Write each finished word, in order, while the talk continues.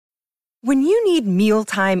When you need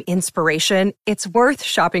mealtime inspiration, it's worth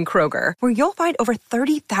shopping Kroger, where you'll find over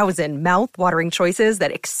 30,000 mouth-watering choices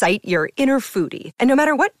that excite your inner foodie. And no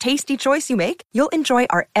matter what tasty choice you make, you'll enjoy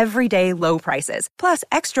our everyday low prices, plus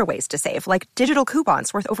extra ways to save, like digital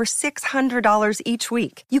coupons worth over $600 each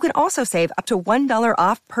week. You can also save up to $1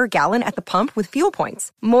 off per gallon at the pump with fuel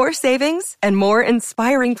points. More savings and more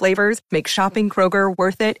inspiring flavors make shopping Kroger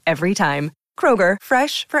worth it every time. Kroger,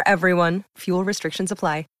 fresh for everyone. Fuel restrictions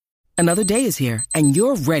apply. Another day is here, and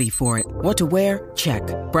you're ready for it. What to wear? Check.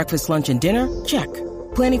 Breakfast, lunch, and dinner? Check.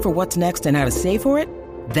 Planning for what's next and how to save for it?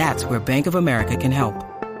 That's where Bank of America can help.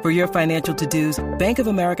 For your financial to-dos, Bank of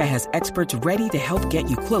America has experts ready to help get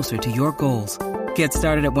you closer to your goals. Get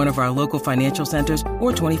started at one of our local financial centers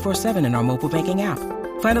or 24/7 in our mobile banking app.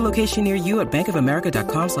 Find a location near you at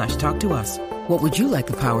bankofamerica.com/talktous. What would you like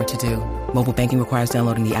the power to do? Mobile banking requires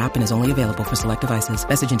downloading the app and is only available for select devices.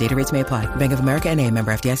 Message and data rates may apply. Bank of America N.A.,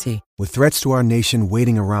 member FDIC. With threats to our nation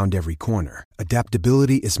waiting around every corner,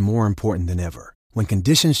 adaptability is more important than ever. When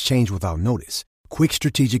conditions change without notice, quick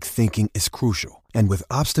strategic thinking is crucial. And with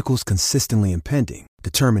obstacles consistently impending,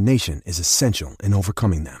 determination is essential in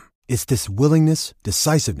overcoming them. It's this willingness,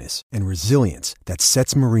 decisiveness, and resilience that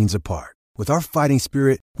sets Marines apart. With our fighting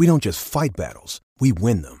spirit, we don't just fight battles, we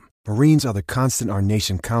win them. Marines are the constant our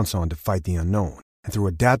nation counts on to fight the unknown. And through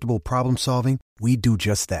adaptable problem solving, we do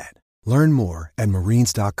just that. Learn more at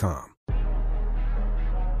marines.com.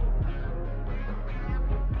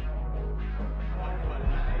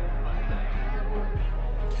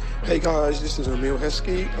 Hey guys, this is Emil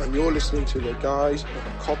Heskey, and you're listening to the guys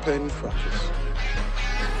at Coppen Fracas.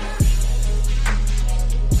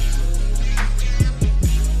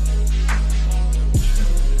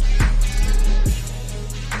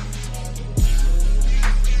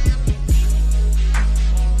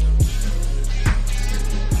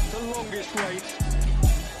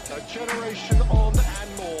 Generation on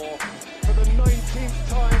and more for the 19th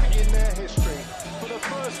time in their history, for the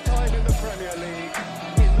first time in the Premier League,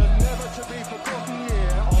 in the never-to-be-forgotten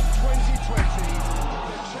year of 2020,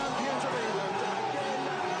 the champions of England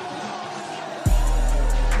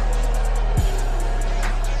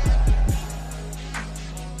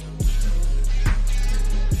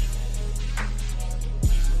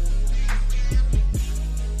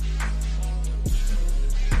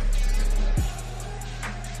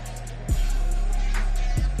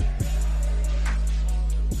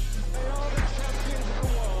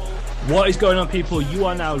What is going on, people? You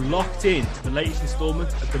are now locked in to the latest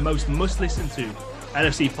installment of the most must-listen to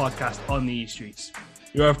LFC podcast on the East Streets.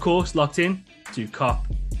 You are, of course, locked in to Cop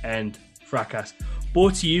and Fracas,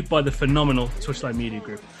 brought to you by the phenomenal Touchline Media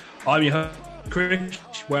Group. I'm your host, Chris,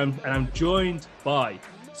 and I'm joined by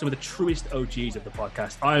some of the truest OGs of the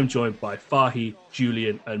podcast. I am joined by Fahi,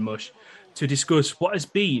 Julian, and Mush to discuss what has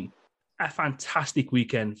been a fantastic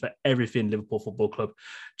weekend for everything Liverpool Football Club.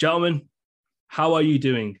 Gentlemen, how are you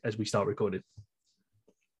doing as we start recording?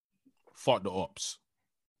 Fuck the ops.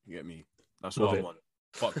 You get me? That's what I want.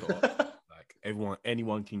 Fuck the ops. Like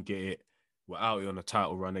anyone can get it. We're out here on a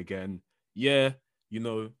title run again. Yeah,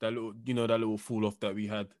 that little fall off that we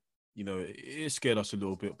had. It scared us a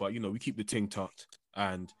little bit, but we keep the ting tucked.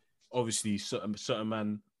 And obviously, certain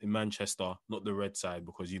man in Manchester, not the red side,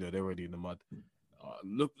 because they're already in the mud.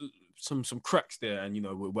 Look, some cracks there, and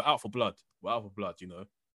we're out for blood. We're out for blood.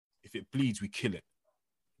 If it bleeds, we kill it.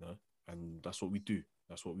 And that's what we do.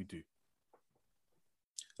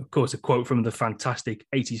 Of course, a quote from the fantastic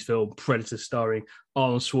 80s film Predator starring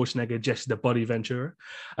Arnold Schwarzenegger, Jesse the Body Ventura.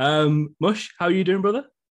 Mush, how are you doing, brother?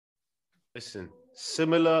 Listen,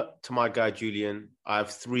 similar to my guy Julian, I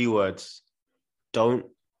have 3 words. Don't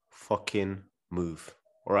fucking move.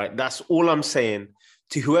 All right? That's all I'm saying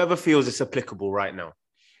to whoever feels it's applicable right now.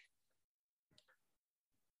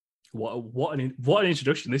 What an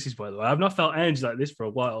introduction this is, by the way. I've not felt energy like this for a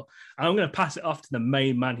while. And I'm going to pass it off to the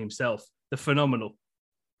main man himself, the phenomenal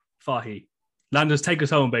Fahi. Landers, take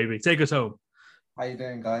us home, baby. Take us home. How you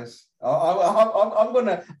doing, guys? I'm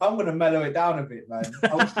gonna mellow it down a bit, man.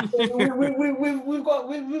 We've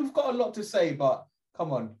got a lot to say, but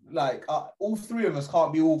come on, all 3 of us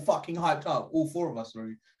can't be all fucking hyped up. All 4 of us,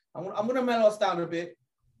 really. I'm gonna mellow us down a bit,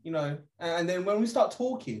 and then when we start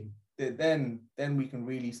talking, then we can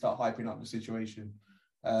really start hyping up the situation.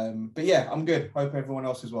 But yeah, I'm good. Hope everyone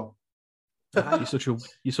else is well. You're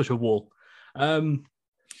such a wall.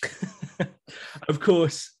 Of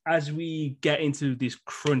course, as we get into this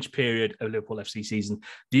crunch period of Liverpool FC season,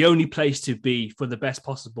 the only place to be for the best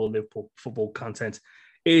possible Liverpool football content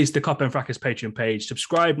is the Cop and Fracas Patreon page.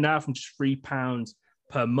 Subscribe now from just £3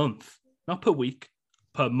 per month, not per week,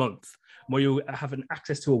 per month. where you'll have an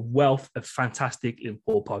access to a wealth of fantastic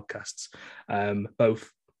Liverpool podcasts,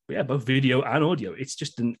 both video and audio. It's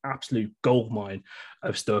just an absolute goldmine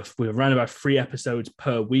of stuff. We're around about 3 episodes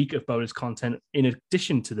per week of bonus content in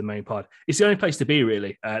addition to the main pod. It's the only place to be,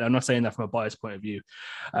 really. And I'm not saying that from a biased point of view.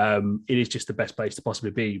 It is just the best place to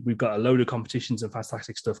possibly be. We've got a load of competitions and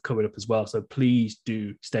fantastic stuff coming up as well. So please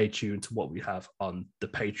do stay tuned to what we have on the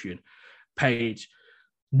Patreon page.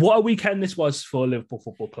 What a weekend this was for Liverpool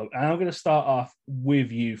Football Club. And I'm going to start off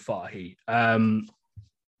with you, Fahy.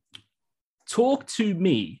 Talk to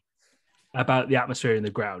me about the atmosphere in the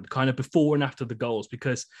ground, kind of before and after the goals,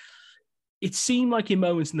 because it seemed like in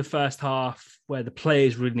moments in the first half where the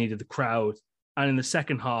players really needed the crowd, and in the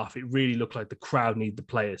second half, it really looked like the crowd needed the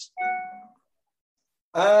players.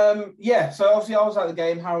 Yeah, so obviously I was at the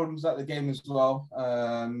game. Harold was at the game as well.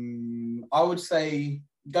 I would say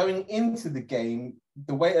going into the game,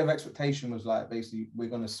 the weight of expectation was like, basically, we're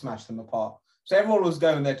going to smash them apart. So everyone was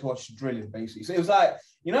going there to watch drilling, basically. So it was like,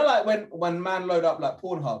 you know, like when man load up like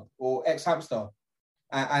Pornhub or X-Hamster,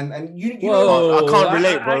 and you know, I can't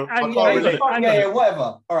relate, bro. I can't relate. Yeah,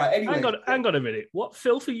 whatever. All right, anyway. Hang on a minute. What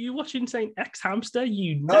filth are you watching saying X-Hamster?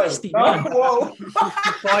 You nasty man. Whoa.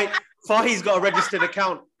 Fahy's got a registered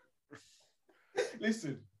account.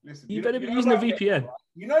 Listen. You better be using a VPN.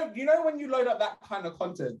 You know when you load up that kind of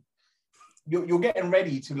content, you're getting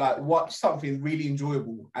ready to like watch something really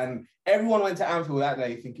enjoyable, and everyone went to Anfield that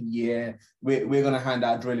day thinking, yeah, we're gonna hand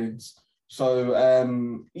out drillings. So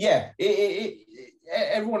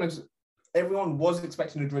everyone was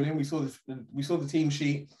expecting a drilling. We saw the team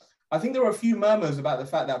sheet. I think there were a few murmurs about the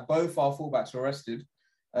fact that both our fullbacks were rested.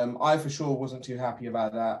 I for sure wasn't too happy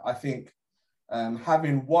about that. I think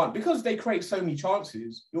having one, because they create so many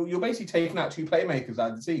chances, you're basically taking out 2 playmakers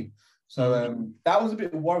out of the team. So that was a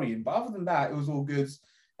bit worrying. But other than that, it was all good.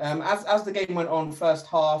 As the game went on, first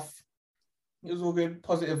half, it was all good.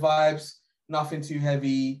 Positive vibes, nothing too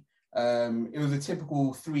heavy. It was a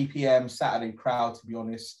typical 3 p.m. Saturday crowd, to be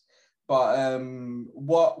honest. But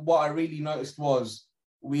what I really noticed was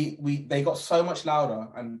they got so much louder,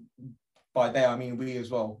 and by they I mean we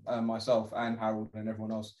as well, myself and Harold and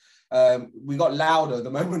everyone else. We got louder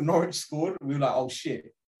the moment Norwich scored. We were like, oh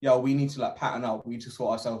shit. Yo, we need to like pattern up. We need to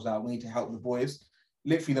sort ourselves out. We need to help the boys.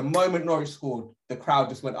 Literally, the moment Norwich scored, the crowd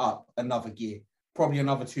just went up another gear, probably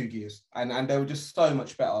another 2 gears. And they were just so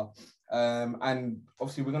much better. And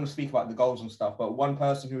obviously, we're going to speak about the goals and stuff. But one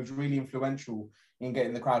person who was really influential in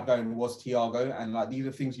getting the crowd going was Thiago. And like these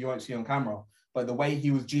are things you won't see on camera. But the way he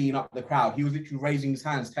was G'ing up the crowd, he was literally raising his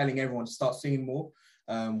hands, telling everyone to start singing more,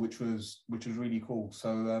 which was really cool.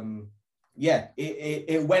 So,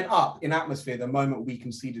 it went up in atmosphere the moment we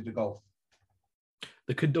conceded a goal.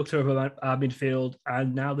 The conductor of our midfield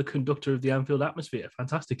and now the conductor of the Anfield atmosphere.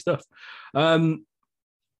 Fantastic stuff. Moshe,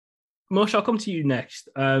 I'll come to you next.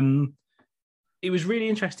 It was really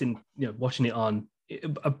interesting, watching it on.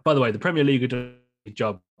 By the way, the Premier League did a good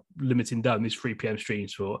job limiting down these 3 p.m.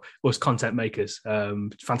 streams for us content makers.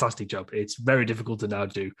 Fantastic job. It's very difficult to now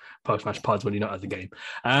do post-match pods when you're not at the game.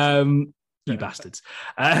 You bastards.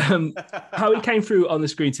 How it came through on the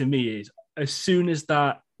screen to me is as soon as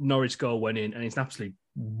that Norwich goal went in, and it's an absolutely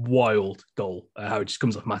wild goal, how it just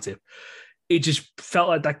comes off Matip, it just felt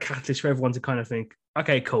like that catalyst for everyone to kind of think,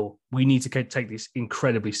 okay, cool, we need to take this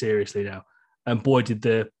incredibly seriously now. And boy did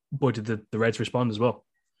the Reds respond as well.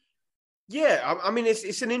 Yeah, I mean,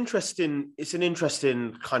 it's an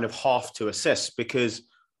interesting kind of half to assess, because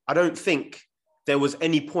I don't think there was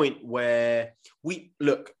any point where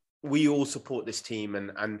we all support this team,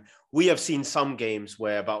 and we have seen some games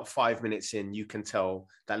where about 5 minutes in, you can tell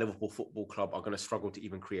that Liverpool Football Club are going to struggle to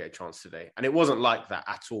even create a chance today. And it wasn't like that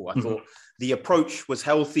at all. I thought the approach was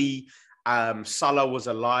healthy. Salah was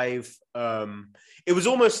alive. It was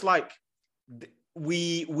almost like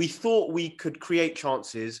we thought we could create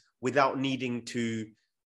chances without needing to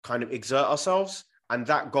kind of exert ourselves. And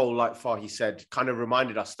that goal, like Fahy said, kind of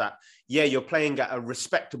reminded us that, yeah, you're playing at a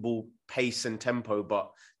respectable pace and tempo,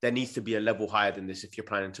 but there needs to be a level higher than this if you're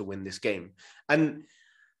planning to win this game. And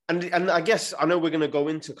I guess, I know we're going to go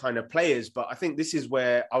into kind of players, but I think this is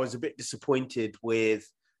where I was a bit disappointed with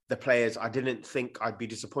the players I didn't think I'd be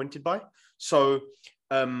disappointed by. So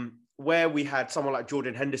where we had someone like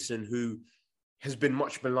Jordan Henderson, who has been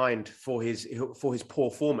much maligned for his poor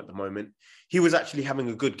form at the moment, he was actually having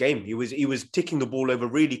a good game. He was ticking the ball over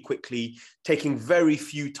really quickly, taking very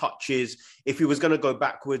few touches. If he was going to go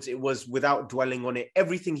backwards, it was without dwelling on it.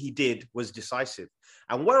 Everything he did was decisive.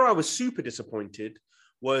 And where I was super disappointed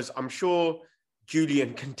was, I'm sure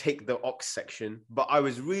Julian can take the Ox section, but I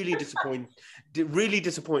was really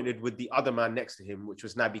disappointed with the other man next to him, which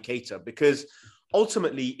was Naby Keita, because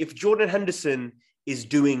ultimately, if Jordan Henderson is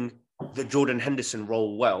doing the Jordan Henderson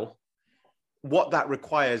role well, what that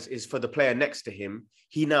requires is for the player next to him,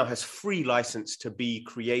 he now has free license to be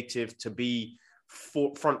creative, to be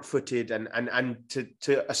front-footed and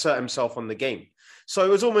to assert himself on the game. So it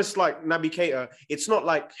was almost like Naby Keita. It's not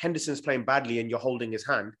like Henderson's playing badly and you're holding his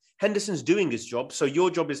hand. Henderson's doing his job. So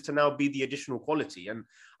your job is to now be the additional quality. And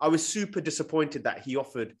I was super disappointed that he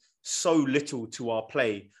offered so little to our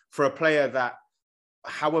play for a player that,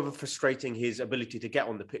 however frustrating his ability to get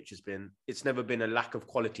on the pitch has been, it's never been a lack of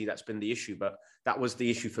quality that's been the issue. But that was the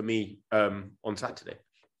issue for me on Saturday.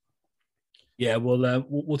 Yeah, well,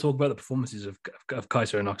 we'll talk about the performances of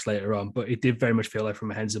Kaiser and Ox later on, but it did very much feel like,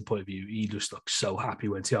 from a Henderson point of view, he just looked so happy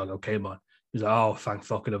when Thiago came on. He was like, "Oh, thank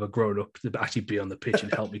fucking have I grown up to actually be on the pitch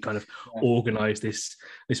and help me kind of organise this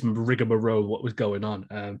rigmarole, what was going on."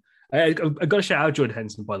 I got to shout out Jordan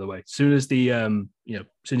Henderson, by the way. As soon as as soon as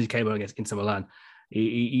he came on against Inter Milan,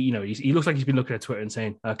 he looks like he's been looking at Twitter and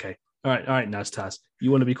saying, "Okay, all right, Naz Taz,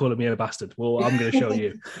 you want to be calling me a bastard? Well, I'm going to show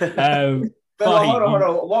you." But hold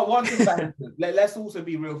on. One thing about him, let's also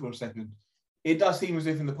be real for a second. It does seem as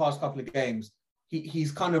if in the past couple of games,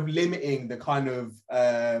 he's kind of limiting the kind of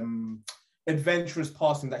adventurous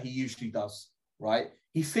passing that he usually does, right?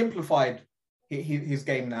 He simplified his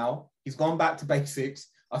game now. He's gone back to basics.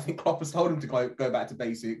 I think Klopp has told him to go back to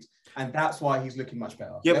basics, and that's why he's looking much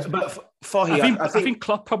better. Yeah, but Fahy, I think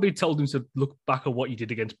Klopp probably told him to look back at what you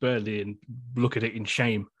did against Burnley and look at it in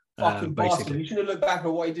shame. Fucking bastard. He should have looked back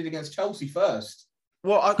at what he did against Chelsea first.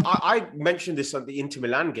 Well, I mentioned this at the Inter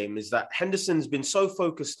Milan game, is that Henderson's been so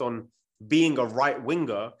focused on being a right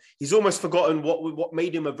winger, he's almost forgotten what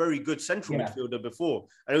made him a very good central midfielder before.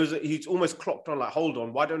 And he's almost clocked on, like, hold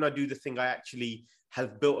on, why don't I do the thing I actually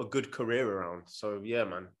have built a good career around? So yeah,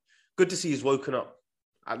 man, good to see he's woken up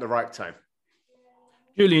at the right time.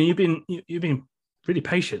 Julian, you've been really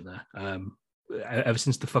patient there ever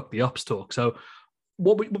since the fuck the ops talk. So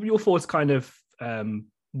what were your thoughts kind of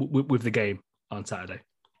with the game on Saturday?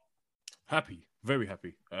 Happy, very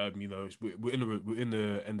happy. We're in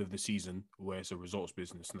the end of the season where it's a results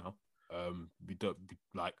business now. We don't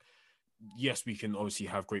yes, we can obviously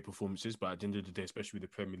have great performances, but at the end of the day, especially with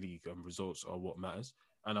the Premier League, results are what matters.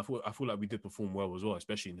 And I feel like we did perform well as well,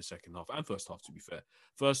 especially in the second half and first half, to be fair.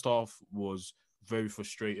 First half was very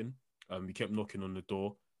frustrating. We kept knocking on the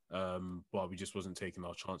door, but we just wasn't taking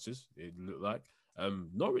our chances, it looked like.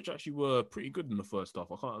 Norwich actually were pretty good in the first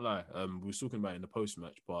half, I can't lie. We were talking about it in the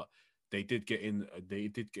post-match, but they did get in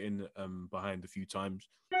behind a few times.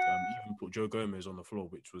 Even put Joe Gomez on the floor,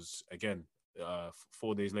 which was, again,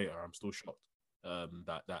 4 days later, I'm still shocked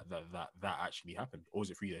that actually happened. Or was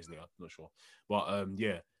it 3 days later? I'm not sure. But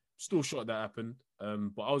still shocked that happened.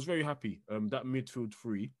 But I was very happy. That midfield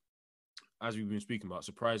three, as we've been speaking about,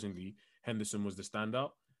 surprisingly, Henderson was the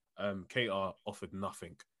standout. Keita offered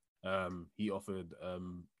nothing. He offered,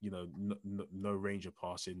 no range of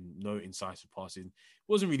passing, no incisive passing.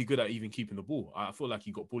 Wasn't really good at even keeping the ball. I feel like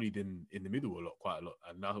he got bullied in the middle quite a lot,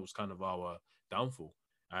 and that was kind of our downfall.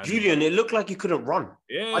 And Julian, it looked like he couldn't run.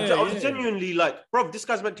 Yeah, I was genuinely like, bro, this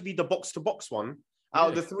guy's meant to be the box-to-box one. Out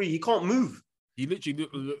of the three, he can't move. He literally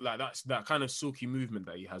looked like that kind of silky movement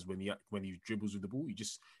that he has when he dribbles with the ball. He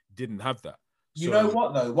just didn't have that. You know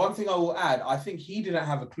what, though? One thing I will add, I think he didn't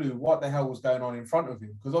have a clue what the hell was going on in front of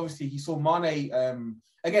him, because obviously he saw Mane.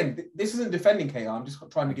 Again, this isn't defending Keita. I'm just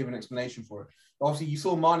trying to give an explanation for it. But obviously, you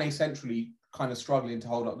saw Mane centrally kind of struggling to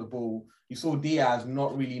hold up the ball. You saw Diaz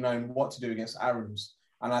not really knowing what to do against Aarons.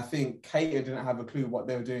 And I think Keita didn't have a clue what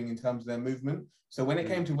they were doing in terms of their movement. So when it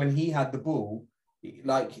came to when he had the ball,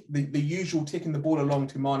 like the usual ticking the ball along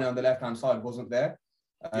to Mane on the left-hand side wasn't there.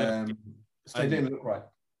 So it didn't look right.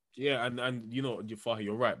 Yeah, and Fahy,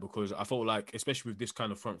 you're right, because I felt like, especially with this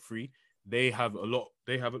kind of front three, they have a lot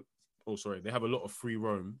of free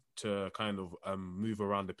roam to kind of move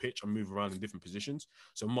around the pitch and move around in different positions.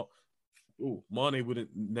 So Mane wouldn't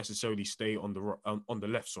necessarily stay on the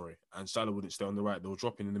left, and Salah wouldn't stay on the right. They'll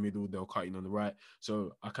drop in the middle, they'll cut in on the right.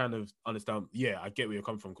 So I kind of understand. Yeah, I get where you're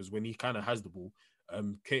coming from, because when he kind of has the ball,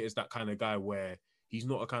 Keita's that kind of guy where he's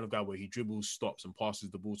not a kind of guy where he dribbles, stops, and passes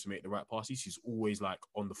the ball to make the right passes. He's always like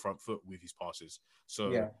on the front foot with his passes.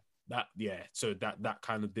 So that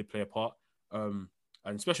kind of did play a part. And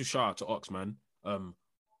special shout out to Ox, man.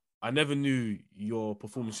 I never knew your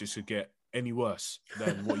performances could get any worse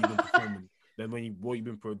than what you've been performing, what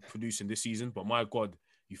you've been producing this season. But my God,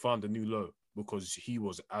 you found a new low, because he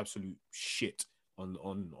was absolute shit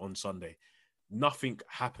on Sunday. Nothing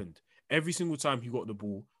happened. Every single time he got the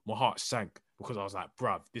ball, my heart sank, because I was like,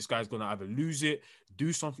 bruv, this guy's going to either lose it,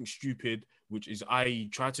 do something stupid, which is I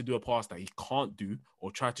try to do a pass that he can't do,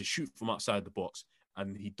 or try to shoot from outside the box.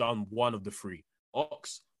 And he done one of the three.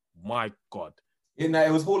 Ox, my God. It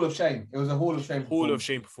was Hall of Shame. It was a Hall of Shame performance. Hall of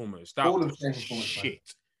Shame performance. That Hall was of Shame performance, shit.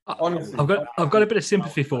 Honestly, I've got a bit of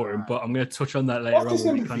sympathy for him, but I'm going to touch on that later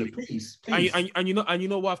on. Please. And you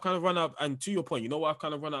know what I've kind of run out. And to your point, you know what I've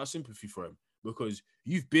kind of run out of sympathy for him, because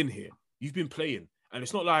you've been here, you've been playing, and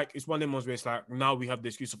it's not like it's one of them ones where it's like now we have the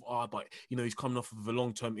excuse of but he's coming off of a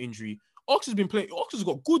long-term injury. Ox has been playing. Ox has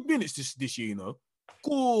got good minutes this year,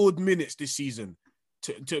 good minutes this season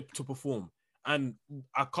to perform. And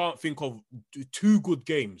I can't think of two good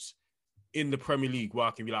games in the Premier League where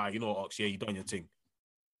I can be like, Ox, yeah, you done your thing.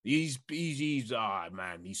 He's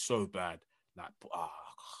man, he's so bad.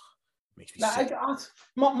 Makes me sick.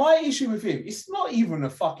 My issue with him, it's not even a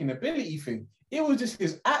fucking ability thing. It was just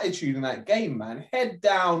his attitude in that game, man. Head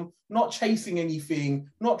down, not chasing anything,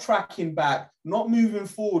 not tracking back, not moving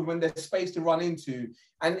forward when there's space to run into.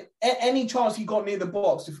 And any chance he got near the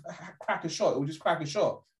box to crack a shot, it would just crack a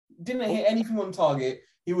shot. Didn't hit anything on target.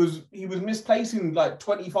 He was misplacing like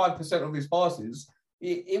 25% of his passes.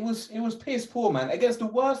 It was piss poor, man. Against the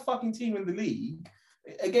worst fucking team in the league,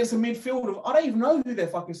 against a midfielder. I don't even know who their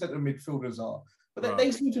fucking centre midfielders are, but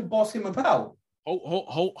they seem to boss him about.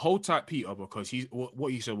 Hold tight, Peter, because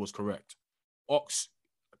what he said was correct. Ox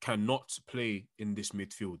cannot play in this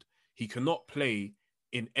midfield. He cannot play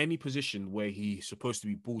in any position where he's supposed to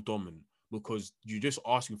be ball dominant, because you're just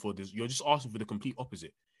asking for this. You're just asking for the complete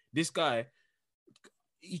opposite. This guy,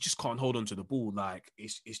 he just can't hold on to the ball. Like,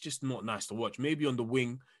 it's just not nice to watch. Maybe on the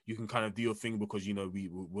wing, you can kind of do your thing because,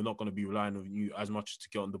 we're not going to be relying on you as much to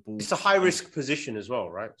get on the ball. It's a high-risk position as well,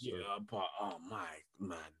 right? Yeah, but, oh, my,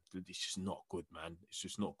 man, it's just not good, man. It's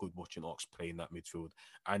just not good watching Ox play in that midfield.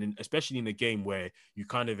 And especially in a game where you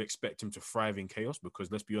kind of expect him to thrive in chaos,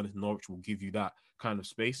 because, let's be honest, Norwich will give you that kind of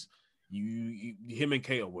space. Him and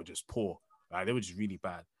Keita were just poor. Like, they were just really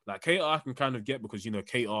bad. Like, Keita I can kind of get because,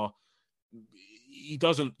 Keita, he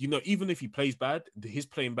doesn't, even if he plays bad, his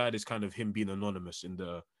playing bad is kind of him being anonymous in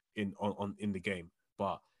the game.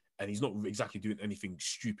 And he's not exactly doing anything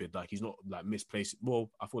stupid. Like, he's not like misplaced.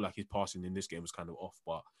 Well, I feel like his passing in this game was kind of off,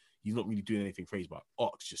 but he's not really doing anything crazy. But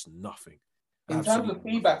Ox, just nothing. In terms of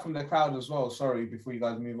feedback from the crowd as well, sorry, before you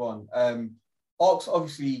guys move on, Ox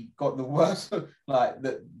obviously got the worst, like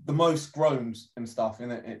the most groans and stuff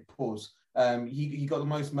in it. Pause. He got the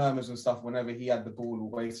most murmurs and stuff whenever he had the ball or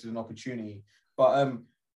wasted an opportunity. But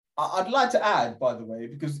I'd like to add, by the way,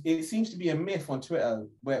 because it seems to be a myth on Twitter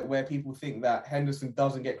where people think that Henderson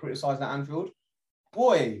doesn't get criticised at Anfield.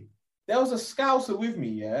 Boy, there was a Scouser with me,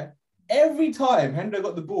 yeah? Every time Hendo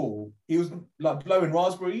got the ball, he was like blowing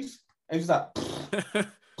raspberries. And he was like,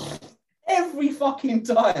 every fucking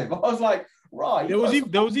time. I was like, right. There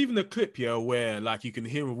was even a clip here where like you can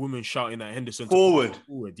hear a woman shouting at Henderson forward.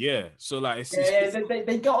 Yeah. So like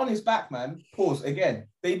they get on his back, man. Pause again.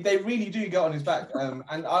 They really do get on his back. And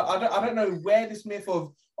I don't know where this myth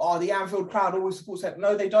of the Anfield crowd always supports him.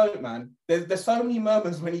 No, they don't, man. There's so many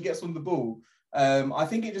murmurs when he gets on the ball. I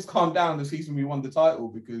think it just calmed down the season we won the title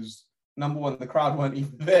because number one, the crowd weren't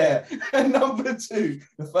even there, and number two,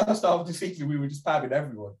 the first half of the season we were just pabbing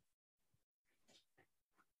everyone.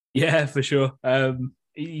 Yeah, for sure.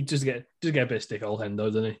 He just get a bit of stick, old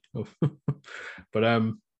Hendo, doesn't he?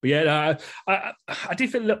 but yeah, I do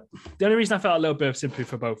feel the only reason I felt a little bit of sympathy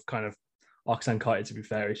for both kind of Ox and Keita, to be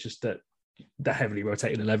fair, is just that the heavily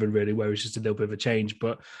rotating 11 really, where it's just a little bit of a change.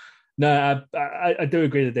 But no, I do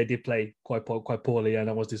agree that they did play quite poorly, and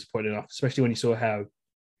I was disappointed enough, especially when you saw how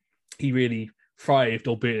he really thrived,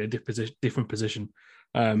 albeit in a different position.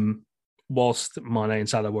 Whilst Mane and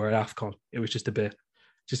Salah were at AFCON, it was just a bit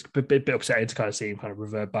upsetting to kind of see him kind of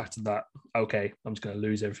revert back to that. Okay, I'm just going to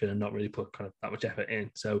lose everything and not really put kind of that much effort in.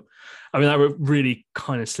 So, I mean, that really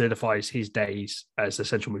kind of solidifies his days as a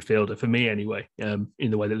central midfielder for me, anyway. In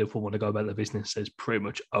the way that Liverpool want to go about their business is pretty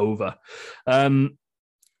much over.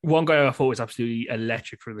 One guy I thought was absolutely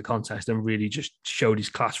electric through the contest and really just showed his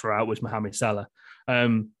class throughout was Mohamed Salah.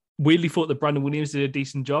 Weirdly thought that Brandon Williams did a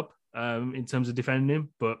decent job in terms of defending him,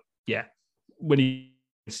 but yeah, when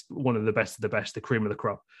he's one of the best, the cream of the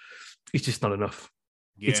crop, it's just not enough.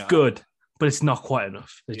 Yeah, it's good, but it's not quite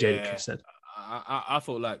enough, as Jada said. I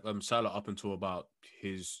thought like Salah up until about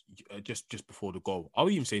his just before the goal. I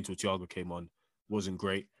was even saying until Thiago came on wasn't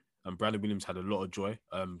great. And Brandon Williams had a lot of joy.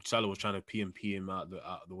 Salah was trying to PMP him out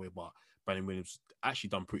of the way, but Brandon Williams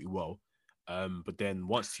actually done pretty well. But then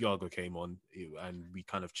once Thiago came on and we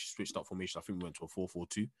kind of switched up formation, I think we went to a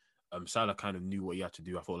 4-4-2. Salah kind of knew what he had to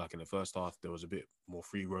do. I felt like in the first half, there was a bit more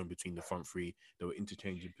free roam between the front three. They were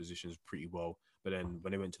interchanging positions pretty well. But then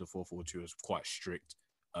when they went to the 4-4-2, it was quite strict.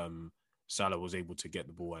 Salah was able to get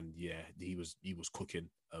the ball, and he was cooking.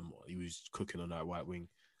 He was cooking on that right wing.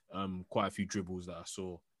 Quite a few dribbles that I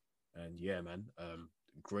saw, and man,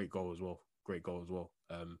 great goal as well. Great goal as well.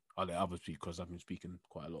 I'll let others speak because I've been speaking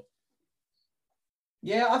quite a lot.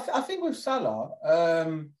 Yeah, I think with Salah,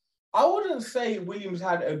 I wouldn't say Williams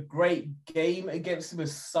had a great game against him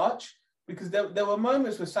as such, because there were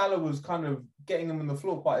moments where Salah was kind of getting him on the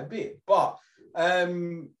floor quite a bit, but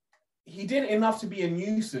he did enough to be a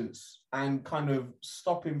nuisance and kind of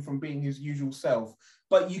stop him from being his usual self.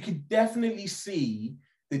 But you could definitely see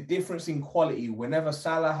the difference in quality whenever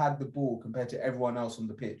Salah had the ball compared to everyone else on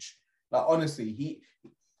the pitch. Like, honestly,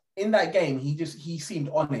 in that game, he seemed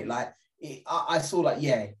on it. Like, I saw like,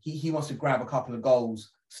 he wants to grab a couple of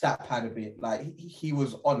goals, stat pad a bit. Like, he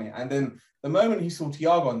was on it. And then the moment he saw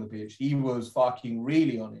Thiago on the pitch, he was fucking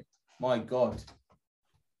really on it. My God.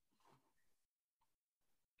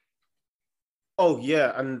 Oh,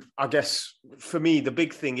 yeah. And I guess for me, the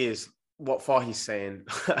big thing is what Fahi's saying.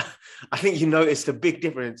 I think you noticed a big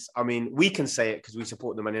difference. I mean, we can say it because we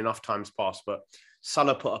support them and enough times past, but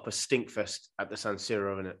Salah put up a stinkfest at the San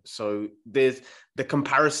Siro, innit? So there's the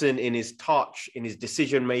comparison in his touch, in his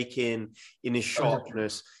decision-making, in his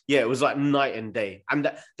sharpness. Yeah, it was like night and day.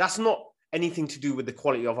 And that's not anything to do with the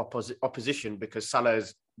quality of opposition, because Salah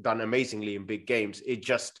has done amazingly in big games. It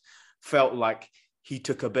just felt like he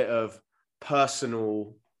took a bit of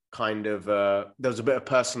personal kind of, there was a bit of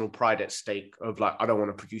personal pride at stake of like, I don't want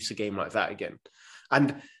to produce a game like that again.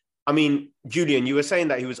 And I mean, Julian, you were saying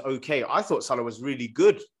that he was okay. I thought Salah was really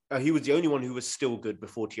good. He was the only one who was still good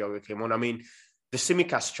before Thiago came on. I mean, the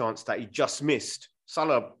Tsimikas chance that he just missed,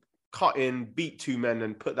 Salah cut in, beat two men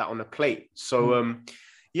and put that on a plate. So,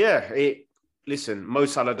 listen, Mo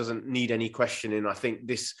Salah doesn't need any questioning. I think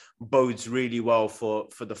this bodes really well for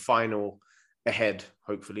the final ahead,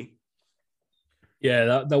 hopefully.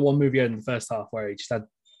 Yeah, that one movie in the first half where he just had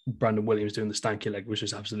Brandon Williams doing the stanky leg was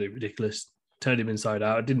just absolutely ridiculous. Turned him inside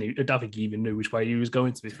out. I don't think he even knew which way he was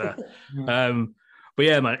going, to be fair. But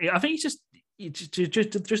yeah, man, I think it's just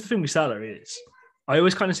the thing with Salah is, I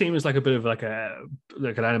always kind of see him as like a bit of like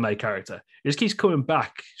an anime character. He just keeps coming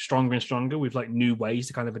back stronger and stronger with like new ways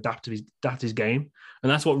to kind of adapt his game,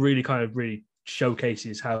 and that's what really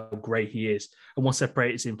showcases how great he is and what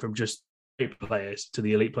separates him from just great players to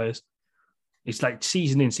the elite players. It's like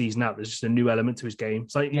season in, season out. There's just a new element to his game.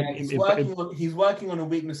 It's like he's working on a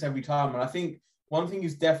weakness every time, and I think one thing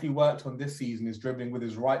he's definitely worked on this season is dribbling with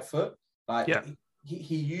his right foot. Like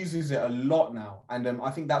he uses it a lot now, and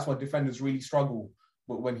I think that's why defenders really struggle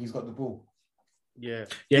when he's got the ball. Yeah,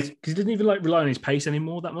 because he doesn't even like rely on his pace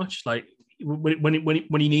anymore that much. Like when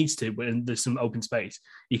he needs to, when there's some open space,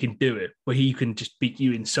 he can do it, but he can just beat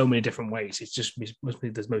you in so many different ways. It's just must be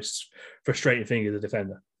the most frustrating thing as a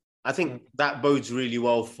defender. I think that bodes really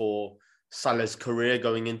well for Salah's career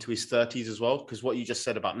going into his 30s as well, because what you just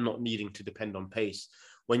said about not needing to depend on pace,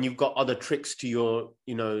 when you've got other tricks to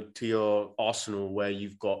your arsenal where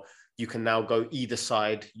you can now go either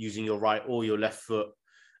side using your right or your left foot.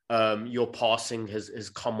 Your passing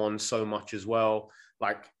has come on so much as well.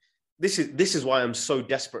 Like this is why I'm so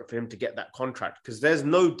desperate for him to get that contract, because there's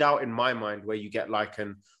no doubt in my mind where you get like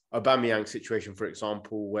an Aubameyang situation, for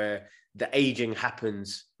example, where the aging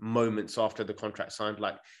happens moments after the contract signed.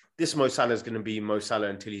 Like this Mo Salah is going to be Mo Salah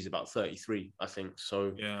until he's about 33, I think.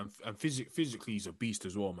 So yeah, and physically he's a beast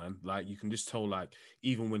as well, man. Like you can just tell, like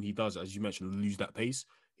even when he does, as you mentioned, lose that pace,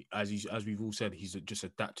 as we've all said, he's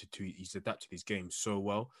adapted his game so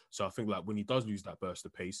well. So I think like when he does lose that burst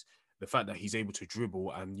of pace, the fact that he's able to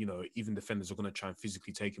dribble and even defenders are going to try and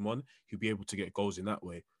physically take him on, he'll be able to get goals in that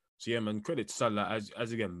way. So yeah, man, credit to Salah.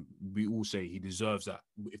 As again, we all say he deserves that.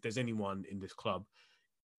 If there's anyone in this club,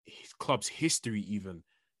 his club's history even,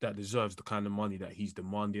 that deserves the kind of money that he's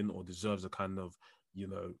demanding, or deserves the kind of,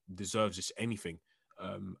 deserves just anything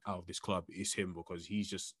out of this club, is him, because he's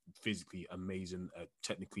just physically amazing.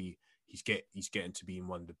 Technically, he's getting to being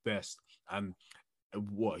one of the best. And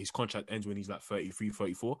his contract ends when he's like 33,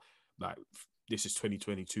 34. Like this is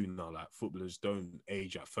 2022 now. Like footballers don't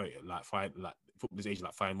age at 30. Footballers age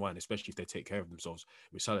like fine wine, especially if they take care of themselves.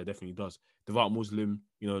 Which Salah definitely does. Devout Muslim,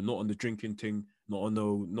 not on the drinking thing, not on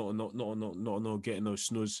no getting no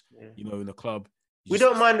snooze, in the club. We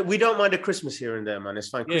don't mind a Christmas here and there, man. It's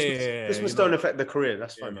fine. Christmas don't affect the career.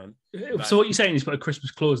 That's fine, man. So what you're saying is put a Christmas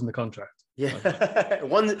clause in the contract? Yeah,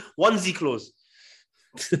 onesie clause.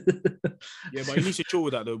 Yeah, but you need to chill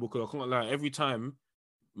with that though, because I can't lie. Every time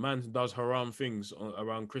man does haram things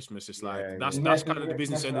around Christmas. It's like that's kind of the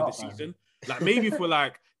business end of the season. Like maybe if we're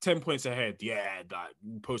like 10 points ahead, like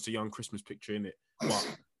post a young Christmas picture in it.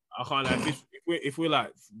 But I can't like if we're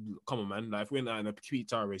like, come on, man. Like if we're in a complete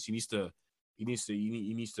tire race, he needs to. You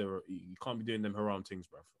can't be doing them haram things,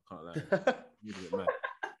 bro. I can't lie. You're a bit mad.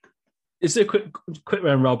 It's a quick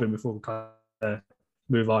round robin before we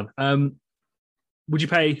move on. Would you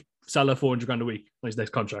pay Salah 400 grand a week on his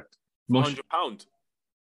next contract? £100.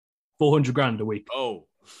 400 grand a week. Oh,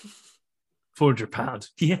 £400.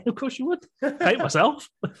 Yeah, of course you would. Pay it myself.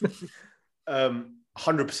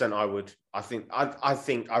 100% I would. I think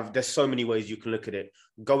there's so many ways you can look at it.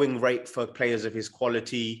 Going rate for players of his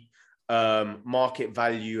quality, market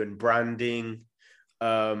value and branding,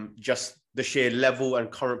 just the sheer level and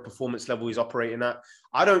current performance level he's operating at.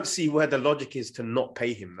 I don't see where the logic is to not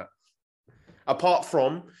pay him that. Apart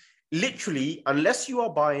from, literally, unless you are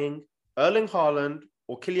buying Erling Haaland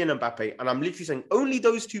or Kylian Mbappe, and I'm literally saying only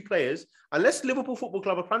those two players, unless Liverpool Football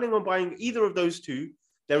Club are planning on buying either of those two,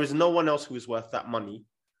 there is no one else who is worth that money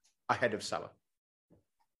ahead of Salah.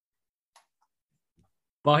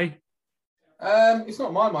 Bye. It's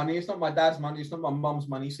not my money. It's not my dad's money. It's not my mum's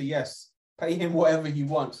money. So yes, pay him whatever he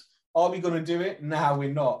wants. Are we going to do it? No,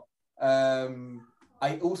 we're not.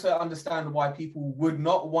 I also understand why people would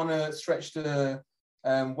not want to stretch the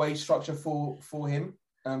wage structure for him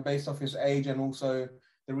based off his age and also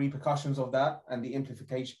the repercussions of that and the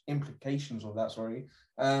implications of that. Sorry,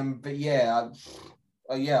 but yeah,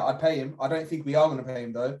 I'd pay him. I don't think we are going to pay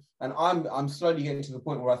him though, and I'm slowly getting to the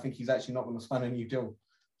point where I think he's actually not going to sign a new deal.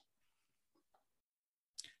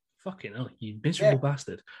 Fucking hell, you miserable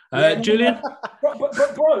bastard. Julian?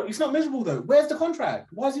 But bro, it's not miserable though. Where's the contract?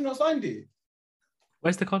 Why has he not signed it?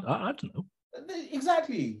 Where's the contract? I don't know.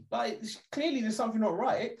 Exactly. Like, clearly there's something not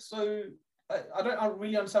right. So I don't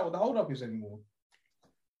really understand what the hold-up is anymore.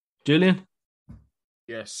 Julian?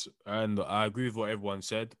 Yes, and I agree with what everyone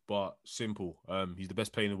said, but simple. He's the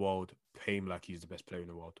best player in the world. Pay him like he's the best player in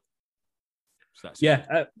the world. So that's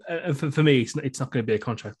and for me, it's not going to be a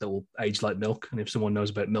contract that will age like milk. And if someone knows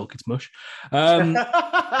about milk, it's mush.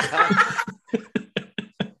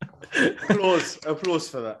 Applause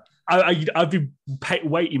for that. I've been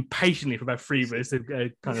waiting patiently for about 3 minutes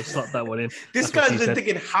to kind of slot that one in. This guy's been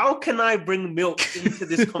thinking, how can I bring milk into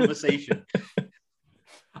this conversation?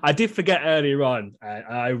 I did forget earlier on,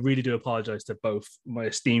 I really do apologise to both my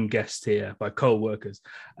esteemed guests here, my co-workers,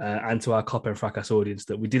 and to our Cop and Fracas audience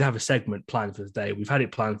that we did have a segment planned for today. We've had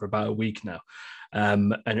it planned for about a week now,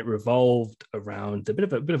 and it revolved around a bit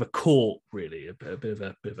of a court, really, a bit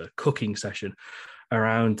of a cooking session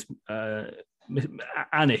around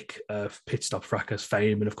Anik of Pit Stop Fracas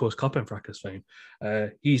fame and, of course, Cop and Fracas fame.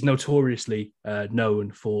 He's notoriously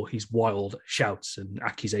known for his wild shouts and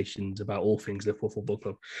accusations about all things Liverpool Football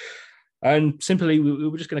Club. And simply, we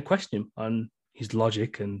were just going to question him on his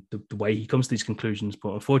logic and the way he comes to these conclusions.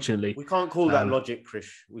 But unfortunately... We can't call that logic, Krish.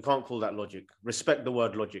 We can't call that logic. Respect the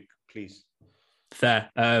word logic, please. Fair.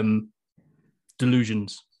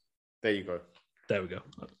 Delusions. There you go. There we go.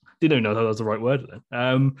 Didn't even know that was the right word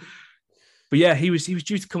then. But yeah, he was due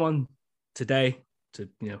to come on today to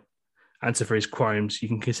answer for his crimes. You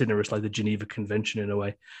can consider it like the Geneva Convention in a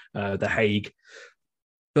way, the Hague.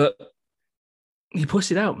 But he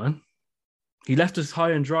pussed it out, man. He left us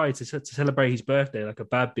high and dry to celebrate his birthday like a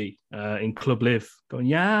bad bee in Club Live, going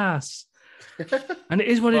yes. And it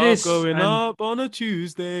is what it is. Going up on a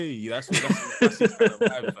Tuesday. That's his kind of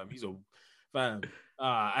vibe, fam. He's a fam.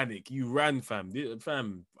 Anik, you ran, fam.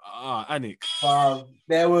 Anik.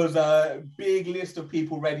 There was a big list of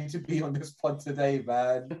people ready to be on this pod today,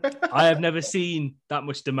 man. I have never seen that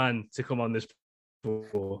much demand to come on this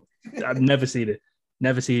before. I've never seen it.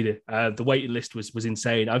 Never seen it. The waiting list was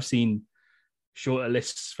insane. I've seen shorter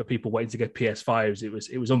lists for people waiting to get PS5s.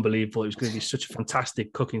 It was unbelievable. It was going to be such a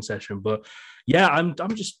fantastic cooking session. But yeah, I'm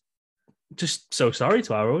just so sorry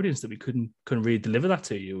to our audience that we couldn't really deliver that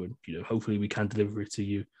to you, and hopefully we can deliver it to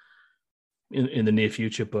you in the near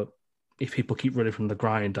future. But if people keep running from the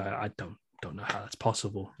grind, I don't know how that's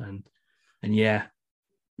possible. And yeah,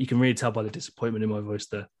 you can really tell by the disappointment in my voice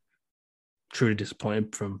that truly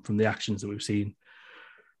disappointed from the actions that we've seen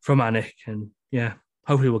from Anik. And yeah,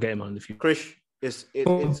 hopefully we'll get him on in the future. Krish,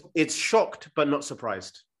 it's shocked but not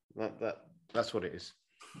surprised. That's what it is.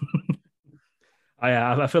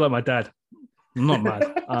 I feel like my dad. I'm not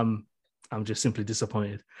mad. I'm just simply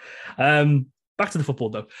disappointed. Back to the football,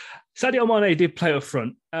 though. Sadio Mane did play up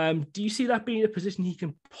front. Do you see that being a position he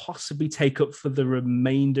can possibly take up for the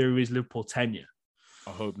remainder of his Liverpool tenure?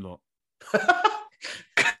 I hope not.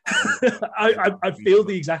 I feel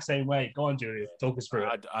the exact same way. Go on, Julia. Talk us through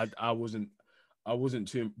it. I wasn't. I wasn't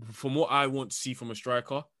too. From what I want to see from a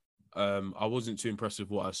striker, I wasn't too impressed with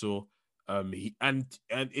what I saw. And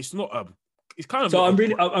it's not a. It's kind of. So I'm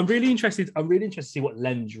really interested. I'm really interested to see what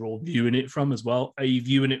lens you're all viewing it from as well. Are you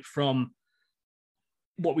viewing it from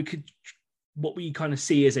what we kind of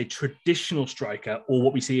see as a traditional striker, or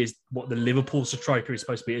what we see as what the Liverpool striker is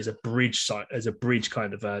supposed to be as a bridge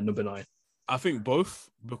kind of number 9? I think both,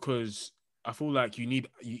 because I feel like you need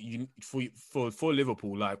you for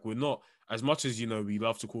Liverpool. Like, we're not, as much as we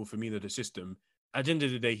love to call Firmino the system. At the end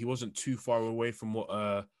of the day, he wasn't too far away from what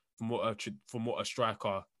a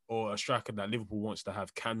striker or a striker that Liverpool wants to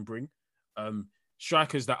have can bring.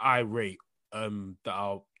 Strikers that I rate that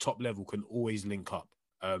are top level can always link up.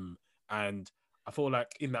 And I feel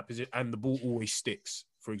like in that position, and the ball always sticks,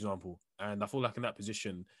 for example. And I feel like in that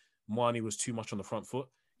position, Mane was too much on the front foot.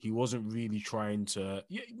 He wasn't really trying to.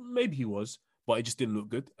 Yeah, maybe he was, but it just didn't look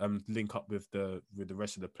good. Link up with the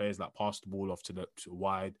rest of the players, like pass the ball off to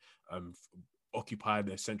wide, occupy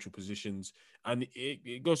their central positions, and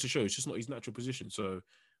it goes to show it's just not his natural position. So,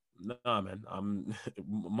 nah, man.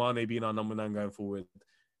 Mane being our number 9 going forward.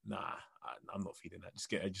 Nah, I'm not feeling that.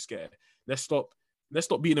 Just get it. Let's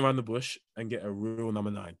stop beating around the bush and get a real number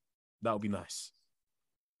 9. That would be nice.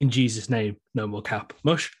 In Jesus' name, no more cap.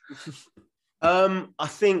 Mush? I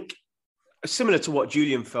think similar to what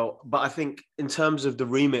Julian felt, but I think in terms of the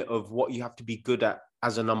remit of what you have to be good at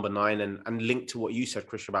as a number 9 and linked to what you said,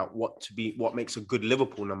 Chris, about what makes a good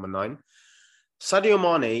Liverpool number 9. Sadio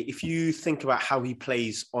Mane, if you think about how he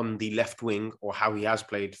plays on the left wing, or how he has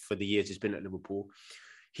played for the years he's been at Liverpool,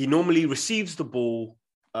 he normally receives the ball,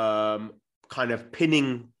 kind of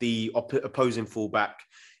pinning the opposing fullback.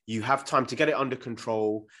 You have time to get it under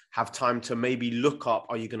control, have time to maybe look up.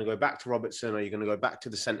 Are you going to go back to Robertson? Are you going to go back to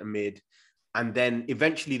the centre mid? And then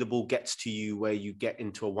eventually the ball gets to you where you get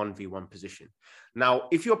into a 1v1 position. Now,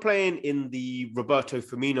 if you're playing in the Roberto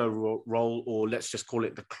Firmino role, or let's just call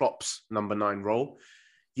it the Klopp's number 9 role,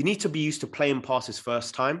 you need to be used to playing passes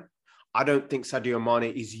first time. I don't think Sadio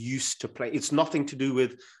Mane is used to play. It's nothing to do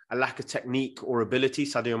with a lack of technique or ability.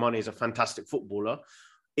 Sadio Mane is a fantastic footballer.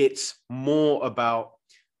 It's more about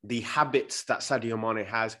the habits that Sadio Mane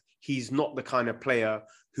has. He's not the kind of player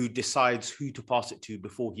who decides who to pass it to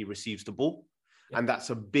before he receives the ball. Yeah. And that's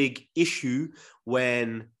a big issue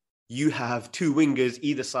when you have 2 wingers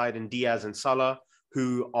either side, in Diaz and Salah,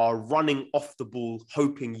 who are running off the ball,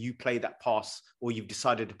 hoping you play that pass, or you've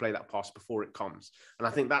decided to play that pass before it comes. And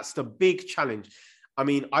I think that's the big challenge. I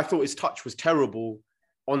mean, I thought his touch was terrible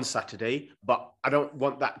on Saturday, but I don't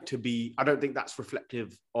think that's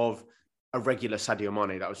reflective of a regular Sadio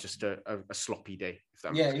Mane. That was just a sloppy day.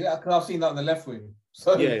 Yeah, because I've seen that on the left wing.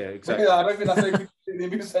 So yeah, exactly. I don't think that's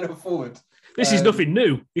anything to centre forward. This is nothing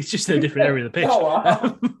new. It's just a different area of the pitch.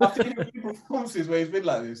 No, I've seen a few performances where he's been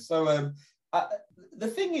like this. So the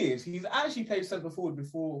thing is, he's actually played centre forward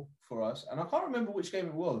before for us, and I can't remember which game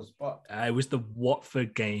it was, but it was the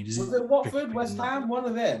Watford games. Was it Watford, West Ham, one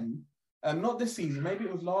of them? Not this season, maybe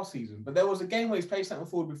it was last season, but there was a game where he's played centre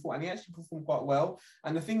forward before, and he actually performed quite well.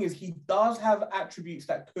 And the thing is, he does have attributes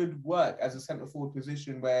that could work as a centre forward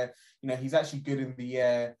position, where he's actually good in the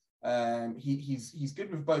air. He's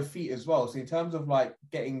good with both feet as well. So in terms of like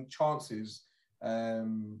getting chances,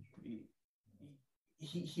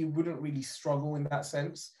 he wouldn't really struggle in that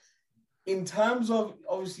sense. In terms of,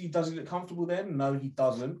 obviously, does he look comfortable there? No, he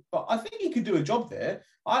doesn't. But I think he could do a job there.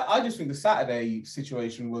 I just think the Saturday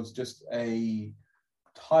situation was just a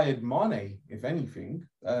tired Mane, if anything.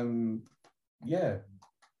 Yeah.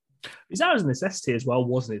 That was a necessity as well,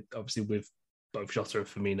 wasn't it? Obviously, with both Jota and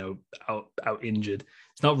Firmino out injured.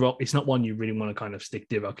 It's not one you really want to kind of stick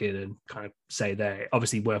Divock in and kind of say there.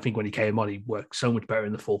 Obviously, I think when he came on, he worked so much better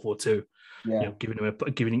in the 4-4-2. Yeah. Giving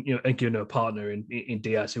him a partner in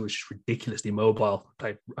Diaz who was just ridiculously mobile.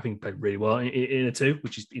 Played really well in a 2,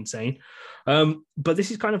 which is insane. But this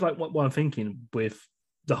is kind of like what I'm thinking with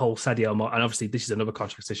the whole Sadio Mane, and obviously this is another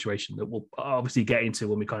contract situation that we'll obviously get into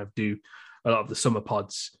when we kind of do a lot of the summer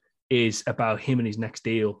pods, is about him and his next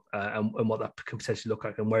deal and what that can potentially look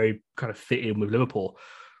like and where he kind of fit in with Liverpool.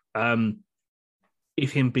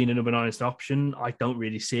 If him being a number 9 is an option, I don't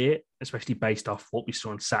really see it, especially based off what we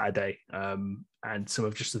saw on Saturday and some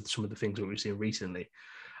of the things that we've seen recently.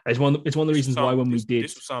 It's one of the reasons why when we did...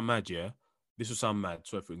 This will sound mad, yeah? This will sound mad.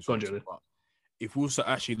 Sorry for interrupting. But if we also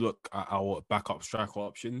actually look at our backup striker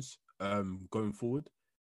options going forward,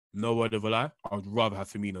 no word of a lie, I would rather have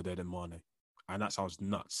Firmino there than Mane. And that sounds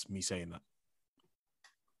nuts, me saying that.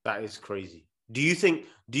 That is crazy. Do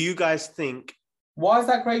you guys think... Why is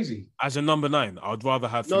that crazy? As a number 9, I'd rather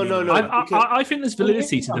have Firmino. No. I think there's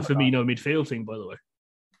validity to the Firmino midfield thing, by the way.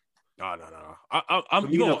 No. I'm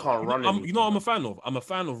Firmino can't run anything. You know what I'm a fan of? I'm a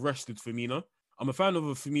fan of rested Firmino. I'm a fan of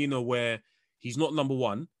a Firmino where he's not number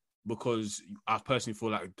one because I personally feel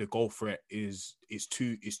like the goal threat is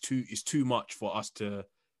too much for us to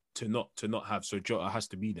not have. So Jota has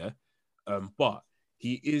to be there. But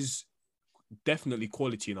he is definitely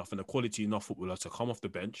quality enough and a quality enough footballer to come off the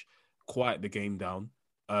bench, quiet the game down.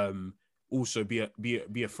 Also be a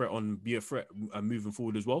threat moving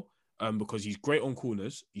forward as well. Because he's great on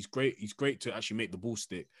corners. He's great to actually make the ball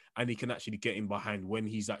stick, and he can actually get in behind when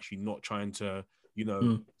he's actually not trying to,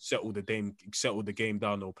 settle the game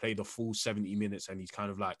down or play the full 70 minutes, and he's kind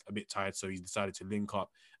of like a bit tired, so he's decided to link up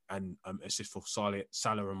and assist for Salah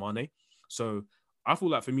and Mane. So I feel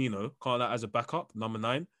like Firmino, kind of as a backup, number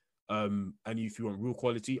 9. And if you want real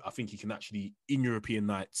quality, I think he can actually, in European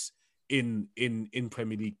nights, in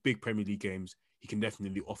Premier League, big Premier League games, he can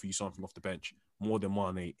definitely offer you something off the bench more than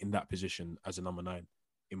Mane in that position as a number 9,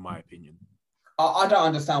 in my opinion. I don't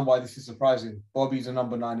understand why this is surprising. Bobby's a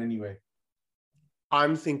number 9 anyway.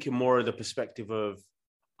 I'm thinking more of the perspective of,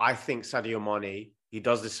 I think Sadio Mane, he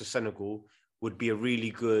does this for Senegal, would be a really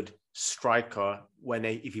good striker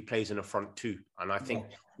if he plays in a front 2. And I think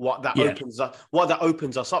what that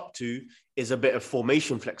opens us up to is a bit of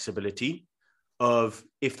formation flexibility of,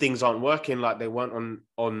 if things aren't working like they weren't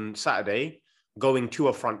on Saturday, going to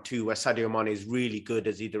a front 2 where Sadio Mane is really good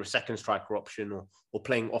as either a second striker option or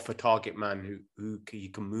playing off a target man who you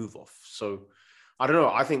can move off. So I don't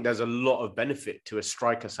know. I think there's a lot of benefit to a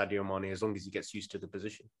striker Sadio Mane as long as he gets used to the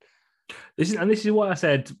position. This is what I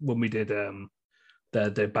said when we did the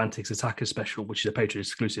Bantix Attackers special, which is a Patreon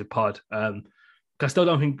exclusive pod. I still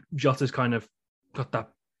don't think Jota's kind of got that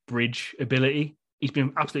bridge ability. He's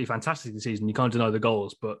been absolutely fantastic this season. You can't deny the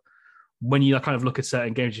goals, but when you kind of look at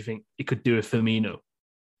certain games, you think it could do with Firmino.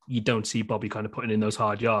 You don't see Bobby kind of putting in those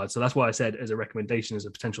hard yards. So that's why I said as a recommendation, as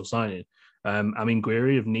a potential signing,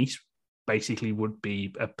 Guiri of Nice basically would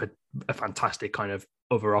be a fantastic kind of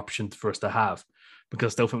other option for us to have,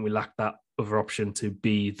 because I still think we lack that other option to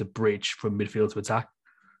be the bridge from midfield to attack.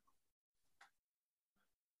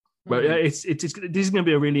 But this is going to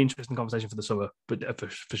be a really interesting conversation for the summer, but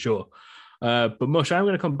for sure. But Mush, I'm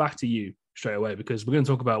going to come back to you straight away because we're going to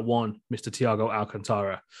talk about one Mr. Thiago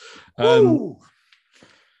Alcantara.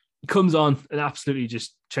 Comes on and absolutely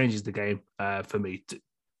just changes the game for me.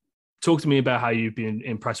 Talk to me about how you've been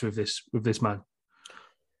impressed with this man.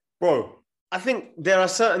 Bro, I think there are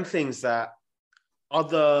certain things that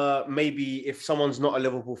maybe if someone's not a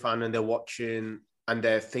Liverpool fan and they're watching and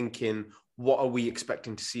they're thinking, what are we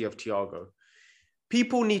expecting to see of Thiago?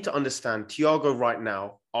 People need to understand Thiago right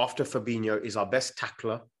now, after Fabinho, is our best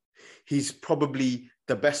tackler. He's probably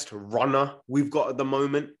the best runner we've got at the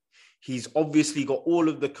moment. He's obviously got all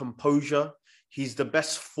of the composure. He's the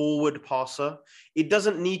best forward passer. It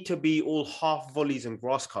doesn't need to be all half volleys and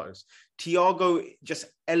grass cutters. Thiago just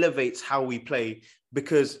elevates how we play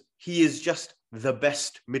because he is just the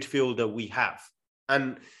best midfielder we have.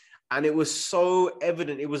 And it was so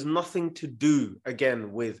evident. It was nothing to do,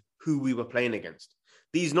 again, with who we were playing against.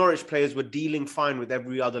 These Norwich players were dealing fine with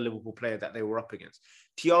every other Liverpool player that they were up against.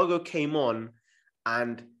 Thiago came on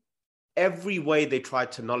and every way they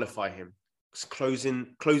tried to nullify him,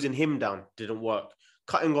 closing him down, didn't work.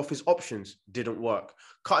 Cutting off his options, didn't work.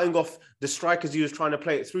 Cutting off the strikers he was trying to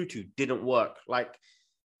play it through to, didn't work. Like,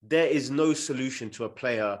 there is no solution to a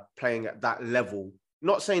player playing at that level.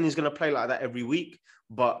 Not saying he's going to play like that every week,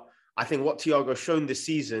 but I think what Thiago's shown this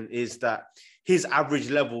season is that his average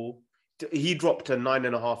level, he dropped a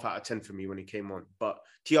 9.5 out of 10 for me when he came on. But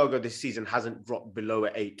Thiago this season hasn't dropped below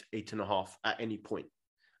an 8.5 at any point.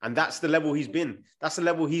 And that's the level he's been. That's the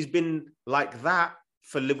level he's been like that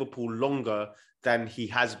for Liverpool longer than he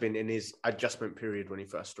has been in his adjustment period when he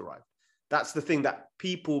first arrived. That's the thing that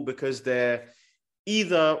people, because they're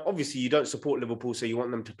either, obviously you don't support Liverpool, so you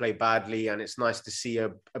want them to play badly, and it's nice to see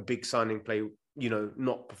a big signing play,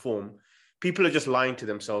 not perform. People are just lying to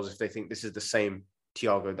themselves if they think this is the same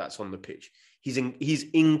Thiago that's on the pitch. He's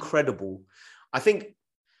incredible. I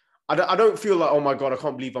don't feel like, oh my God, I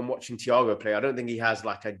can't believe I'm watching Thiago play. I don't think he has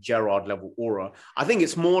like a Gerrard level aura. I think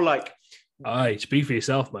it's more like, speak for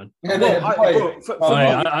yourself, man. I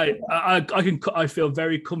feel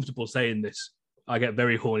very comfortable saying this. I get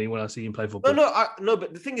very horny when I see him play football. No,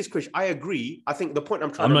 but the thing is, Chris, I agree. I think the point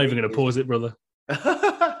I'm not even going to pause it, brother.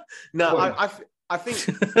 No, I think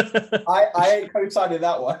I ain't co-signing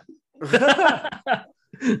that one.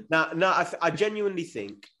 I genuinely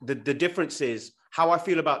think the difference is how I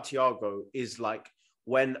feel about Thiago is like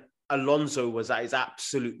when Alonso was at his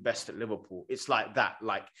absolute best at Liverpool. It's like that.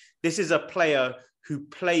 Like, this is a player who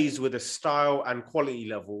plays with a style and quality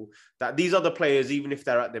level that these other players, even if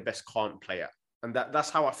they're at their best, can't play at. And that's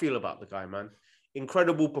how I feel about the guy, man.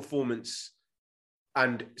 Incredible performance,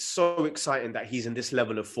 and so exciting that he's in this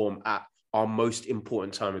level of form at our most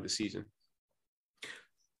important time of the season.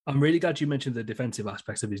 I'm really glad you mentioned the defensive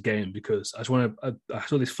aspects of his game, because I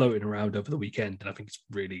saw this floating around over the weekend, and I think it's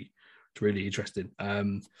really interesting.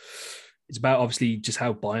 It's about obviously just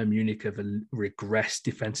how Bayern Munich have regressed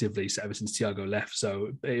defensively ever since Thiago left.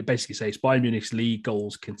 So it basically says Bayern Munich's league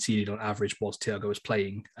goals conceded on average whilst Thiago was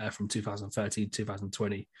playing from 2013 to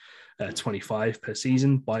 2020, 25 per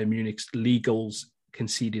season. Bayern Munich's league goals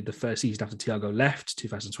conceded the first season after Thiago left,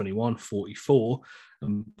 2021, 44.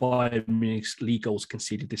 And Bayern Munich's league goals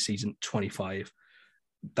conceded this season, 25.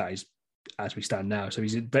 That is as we stand now. So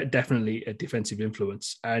he's definitely a defensive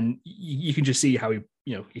influence. And you can just see how he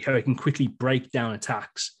can quickly break down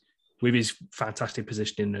attacks with his fantastic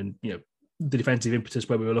positioning and, the defensive impetus,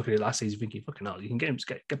 where we were looking at it last season thinking, fucking hell, you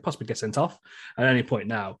can possibly get sent off at any point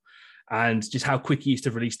now. And just how quick he is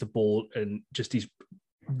to release the ball, and just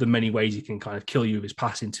the many ways he can kind of kill you with his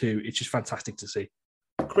passing too. It's just fantastic to see.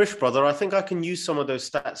 Krish, brother, I think I can use some of those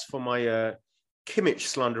stats for my Kimmich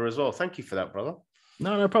slander as well. Thank you for that, brother.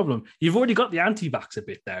 No problem. You've already got the anti-vaxxer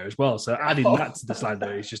bit there as well. So adding that to the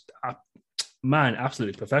slander is just, man,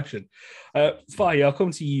 absolutely perfection. Faye, I'll come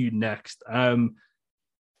to you next.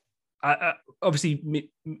 Obviously, me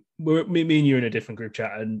and you are in a different group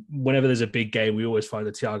chat, and whenever there's a big game, we always find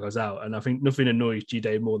that Thiago's out. And I think nothing annoys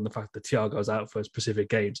G-Day more than the fact that Thiago's out for specific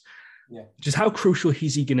games. Yeah. Just how crucial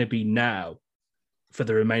is he going to be now for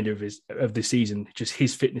the remainder of this season? Just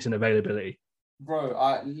his fitness and availability. Bro,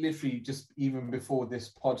 I literally just, even before this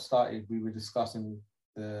pod started, we were discussing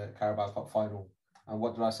the Carabao Cup final. And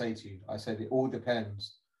what did I say to you? I said it all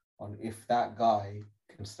depends on if that guy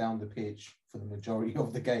can stay on the pitch for the majority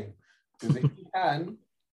of the game. Because if he can,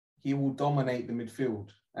 he will dominate the midfield.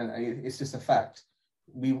 And it's just a fact.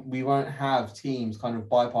 We won't have teams kind of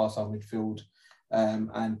bypass our midfield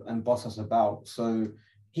and boss us about. So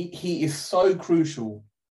he is so crucial,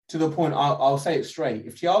 to the point, I'll say it straight.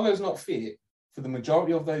 If Thiago's not fit for the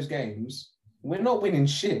majority of those games, we're not winning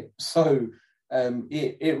shit. So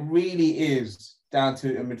it really is down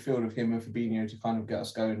to a midfield of him and Fabinho to kind of get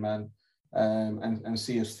us going, man, and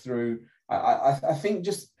see us through. I think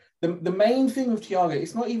just the main thing with Thiago,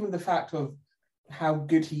 it's not even the fact of how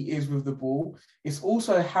good he is with the ball. It's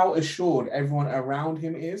also how assured everyone around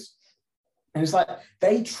him is. And it's like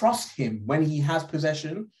they trust him when he has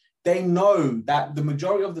possession. They know that the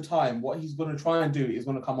majority of the time, what he's going to try and do is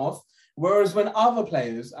going to come off. Whereas when other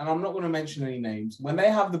players, and I'm not going to mention any names, when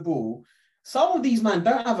they have the ball, some of these men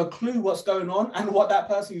don't have a clue what's going on and what that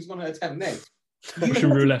person is going to attempt next.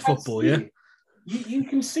 Russian roulette football, yeah? You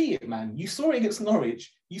can see it, man. You saw it against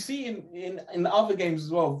Norwich. You see it in the other games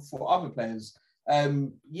as well for other players.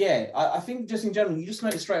 I think just in general, you just know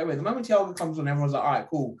it straight away. The moment Thiago comes on, everyone's like, all right,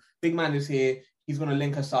 cool. Big man is here. He's going to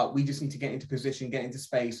link us up. We just need to get into position, get into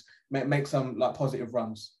space, make some like positive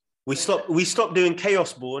runs. We stopped doing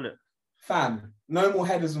chaos ball, innit? Fam, no more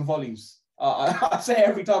headers and volleys. I say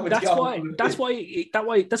every time. That's why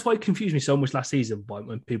it confused me so much last season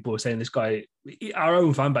when people were saying this guy, our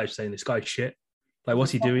own fan base saying this guy's shit. Like,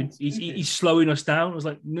 what's he doing? He's slowing us down. I was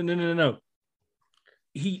like, no.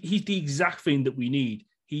 He's the exact thing that we need.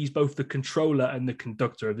 He's both the controller and the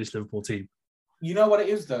conductor of this Liverpool team. You know what it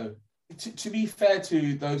is, though? To be fair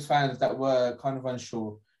to those fans that were kind of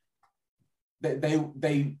unsure,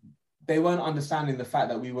 they weren't understanding the fact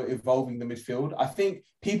that we were evolving the midfield. I think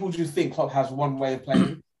people just think Klopp has one way of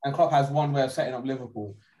playing and Klopp has one way of setting up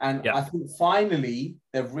Liverpool. And I think finally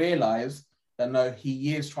they've realised that no,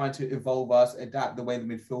 he is trying to evolve us, adapt the way the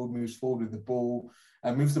midfield moves forward with the ball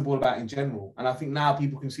and moves the ball about in general. And I think now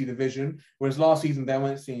people can see the vision, whereas last season they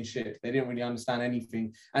weren't seeing shit. They didn't really understand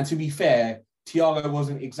anything. And to be fair, Thiago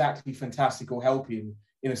wasn't exactly fantastic or helping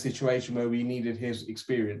in a situation where we needed his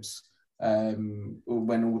experience. When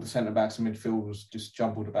all the centre-backs and midfield was just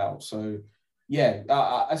jumbled about. So, yeah,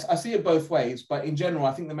 I see it both ways. But in general,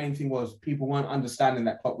 I think the main thing was people weren't understanding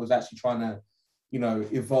that Klopp was actually trying to,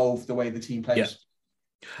 evolve the way the team plays.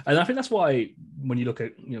 Yeah. And I think that's why when you look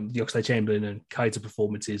at, the Oxlade-Chamberlain and Kaiser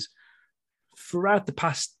performances, throughout the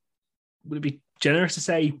past, would it be generous to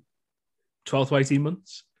say 12 to 18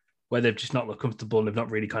 months, where they've just not looked comfortable and they've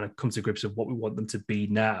not really kind of come to grips with what we want them to be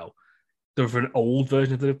now? They're for an old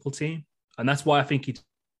version of the Liverpool team. And that's why I think it'd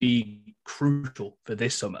be crucial for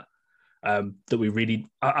this summer that we really...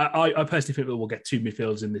 I personally think that we'll get two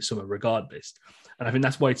midfielders in this summer regardless. And I think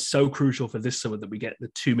that's why it's so crucial for this summer that we get the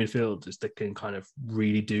two midfielders that can kind of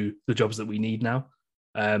really do the jobs that we need now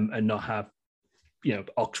and not have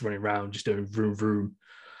Ox running around, just doing vroom vroom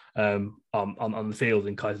on the field,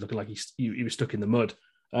 and kind of looking like he was stuck in the mud.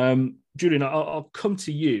 Julian, I'll come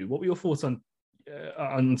to you. What were your thoughts on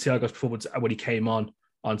Thiago's performance when he came on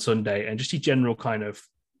Sunday, and just his general kind of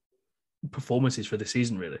performances for the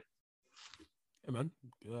season, really? Yeah, man.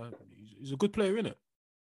 He's a good player, isn't it?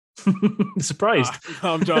 Surprised?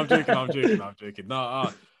 I'm joking.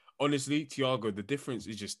 No, honestly, Thiago, the difference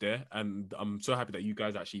is just there, and I'm so happy that you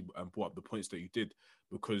guys actually brought up the points that you did,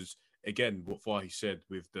 because again, what Fahy said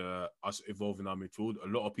with us evolving our midfield, a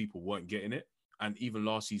lot of people weren't getting it, and even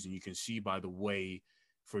last season, you can see by the way,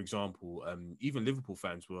 for example, even Liverpool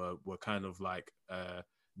fans were kind of like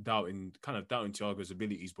doubting Thiago's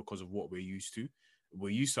abilities because of what we're used to. We're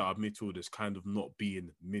used to our midfielders kind of not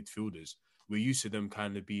being midfielders. We're used to them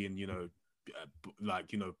kind of being,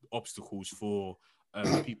 obstacles for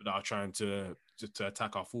people that are trying to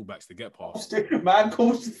attack our fullbacks to get past. Obstacle, man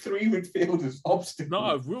calls the three midfielders obstacles.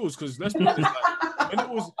 No, rules, because let's be honest,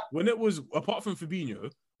 when it was apart from Fabinho,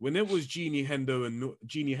 when it was Gini, Hendo,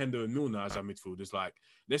 and Milner as our midfielders, like,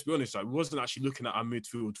 let's be honest, we wasn't actually looking at our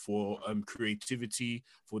midfield for creativity,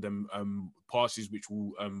 for them passes which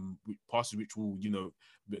will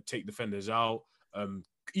take defenders out,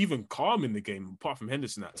 even calm in the game, apart from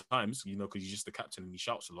Henderson at times, because he's just the captain and he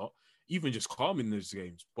shouts a lot, even just calm in those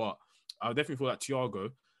games. But I definitely feel like Thiago,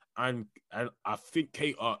 and I think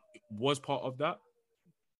Keita was part of that,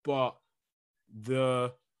 but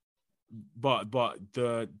the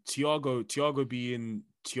Thiago being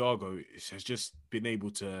Thiago has just been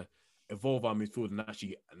able to evolve our midfield and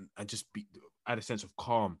actually and just be add a sense of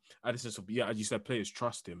calm, add a sense of, as you said, players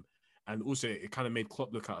trust him. And also it kind of made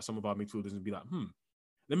Klopp look at some of our midfielders and be like,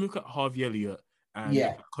 let me look at Harvey Elliott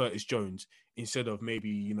and Curtis Jones instead of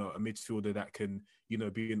maybe, a midfielder that can,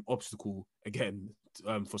 be an obstacle again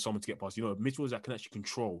for someone to get past. Midfielders that can actually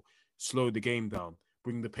control, slow the game down,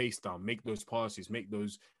 bring the pace down, make those passes, make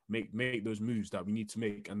those moves that we need to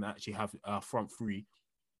make, and actually have our front three.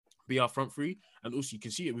 Be our front three. And also you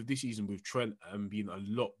can see it with this season with Trent being a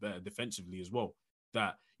lot better defensively as well.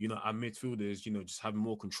 That, our midfielders, just having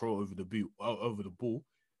more control over the ball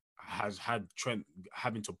has had Trent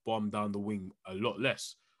having to bomb down the wing a lot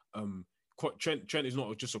less. Trent is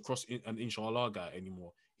not just a cross and inshallah guy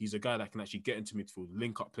anymore. He's a guy that can actually get into midfield,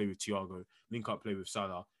 link up play with Thiago, link up play with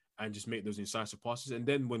Salah, and just make those incisive passes. And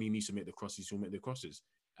then when he needs to make the crosses, he'll make the crosses.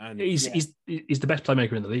 And he's the best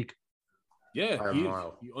playmaker in the league. Yeah, he is.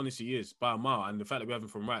 He honestly is, by a mile. And the fact that we have him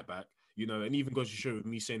from right back, and even goes to show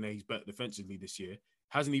me saying that he's better defensively this year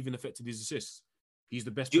hasn't even affected his assists. He's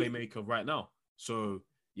the best playmaker right now. So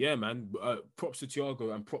yeah, man, props to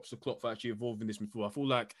Thiago and props to Klopp for actually evolving this midfield. I feel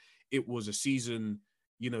like it was a season,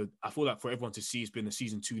 I feel like for everyone to see, it's been a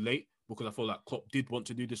season too late, because I feel like Klopp did want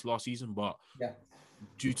to do this last season, but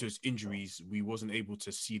due to his injuries, we wasn't able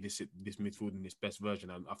to see this midfield in its best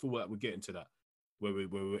version. And I feel like we're getting to that, where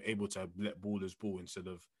we're able to let ballers ball instead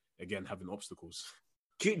of, again, having obstacles.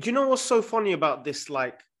 Do you know what's so funny about this,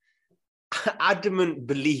 adamant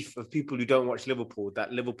belief of people who don't watch Liverpool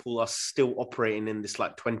that Liverpool are still operating in this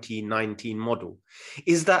 2019 model,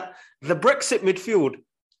 is that the Brexit midfield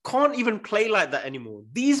can't even play like that anymore.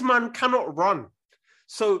 These men cannot run.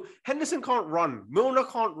 So Henderson can't run. Milner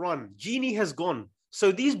can't run. Gini has gone.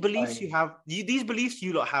 So these beliefs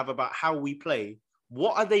you lot have about how we play,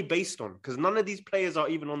 what are they based on? Because none of these players are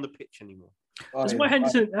even on the pitch anymore. That's why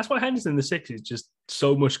Henderson in the six is just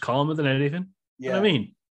so much calmer than anything. Yeah. You know what I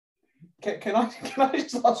mean? Can I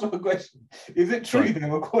just ask one question? Is it true that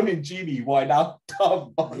we're calling Genie Why Now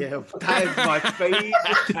dumb? Yeah, that is my favourite.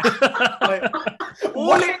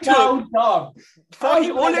 All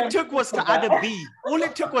it took was to add a B. All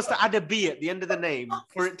it took was to add a B at the end of the name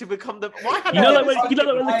for it to become the. When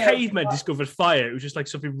the cavemen discovered fire, it was just like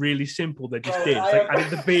something really simple they just did. It's like added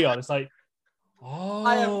the B on. It's like,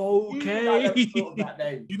 okay.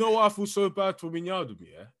 You know what I feel so bad for Wijnaldum,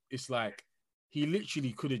 yeah? It's like, he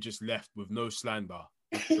literally could have just left with no slander.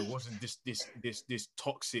 There wasn't this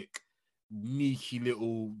toxic, sneaky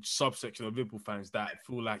little subsection of Liverpool fans that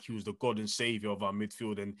feel like he was the god and savior of our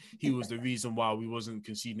midfield, and he was the reason why we wasn't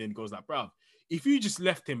conceding any goals. Like, bruv, if you just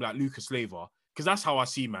left him like Lucas Leiva, because that's how I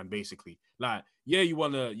see, man. Basically, like, you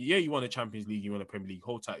won a Champions League, you won a Premier League,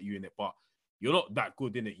 hold tight, you in it, but you're not that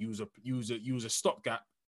good in it. You was a stopgap.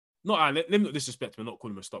 Let me not disrespect him, I'm not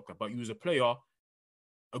calling him a stopgap, but you was a player.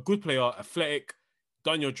 A good player, athletic,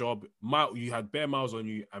 done your job. You had bare miles on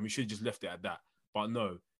you, and we should have just left it at that. But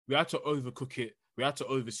no, we had to overcook it. We had to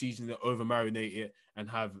over-season it, over-marinate it, and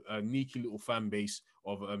have a sneaky little fan base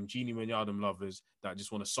of Gini Wijnaldum lovers that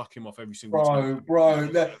just want to suck him off every single time. Bro,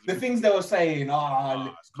 the things they were saying,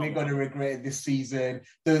 we're going to regret it this season.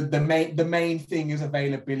 The main thing is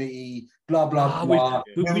availability, blah, blah, blah.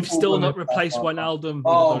 We've still not replaced Wijnaldum.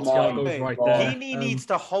 Thiago's right there. Gini needs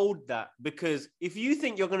to hold that, because if you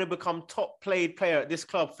think you're going to become top played player at this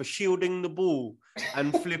club for shielding the ball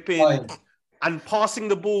and flipping and passing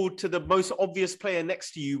the ball to the most obvious player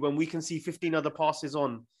next to you when we can see 15 other passes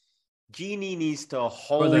on, Gini needs to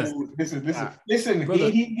hold. Listen.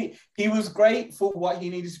 He was great for what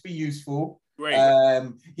he needed to be useful. Great.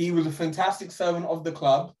 He was a fantastic servant of the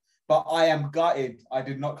club, but I am gutted I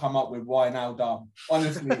did not come up with Wijnaldum.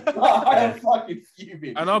 Honestly, I am fucking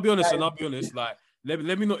fuming. And I'll be honest. Like,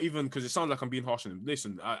 let me not even, because it sounds like I'm being harsh on him.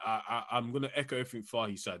 Listen, I'm gonna echo everything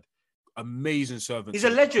Fahy said. Amazing servant. He's a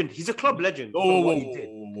legend. He's a club legend.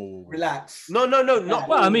 Whoa. Relax. No. Not.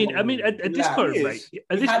 Well, I mean, at this current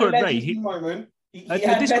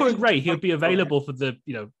rate, he'll be available for the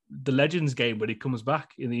Legends game when he comes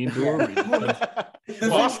back in the indoor arena.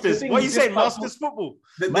 Masters. What are you saying? Masters football.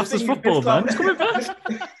 Masters football, man. He's coming back.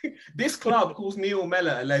 This club calls Neil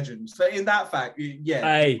Mellor a legend. So in that fact, yeah.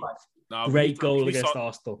 Hey, great goal against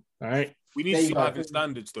Arsenal. All right. We need to see having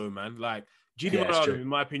standards, though, man. Like Gini Wijnaldum, in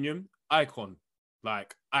my opinion, icon.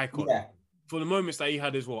 Yeah. For the moments that he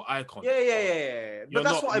had as well, icon. Yeah. But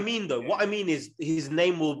that's what I mean, though. What I mean is his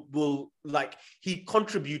name will like, he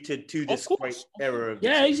contributed to this great era.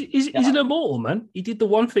 He's an immortal, man. He did the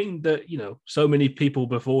one thing that, so many people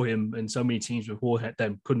before him and so many teams before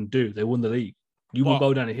them couldn't do. They won the league. You will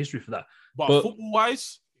go down in history for that. But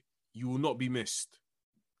football-wise, you will not be missed.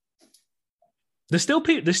 There's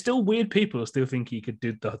still weird people who still think he could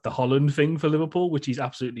do the Holland thing for Liverpool, which is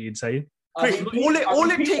absolutely insane. Chris, all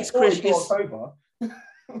it takes, Chris, is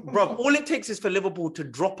bro. All it takes is for Liverpool to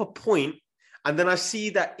drop a point, and then I see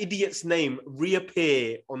that idiot's name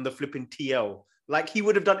reappear on the flipping TL. Like he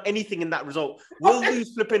would have done anything in that result. We'll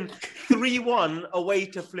lose flipping 3-1 away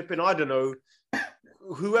to flipping, I don't know,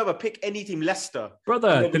 whoever, pick any team, Leicester.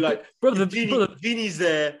 Brother, Gini's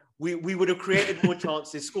there. We would have created more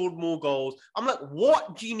chances, scored more goals. I'm like,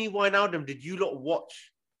 what Gini Wijnaldum did you lot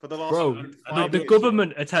watch for the last 5 the years?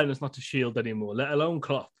 government are telling us not to shield anymore, let alone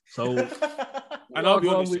Klopp. So, and I'll be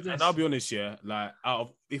honest, yeah. Like,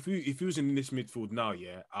 if he was in this midfield now,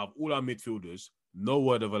 yeah, out of all our midfielders, no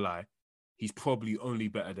word of a lie, he's probably only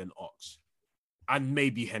better than Ox and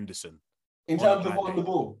maybe Henderson in terms of on the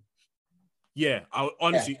ball. Yeah,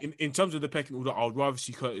 honestly, in terms of the pecking order, I would rather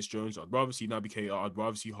see Curtis Jones, I'd rather see Naby Keita, I'd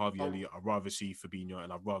rather see Harvey Elliott, I'd rather see Fabinho,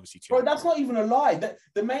 and I'd rather see Thiago. Bro, that's not even a lie. The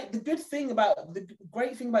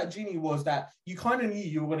great thing about Gini was that you kind of knew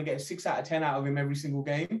you were going to get 6 out of 10 out of him every single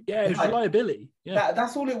game. Yeah, it's reliability. Yeah,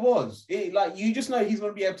 that's all it was. You just know he's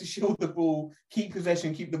going to be able to shield the ball, keep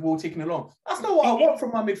possession, keep the ball ticking along. That's not what I want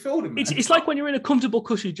from my midfielder, man. It's like when you're in a comfortable,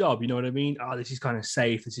 cushy job. You know what I mean? Oh, this is kind of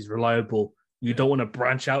safe. This is reliable. You don't want to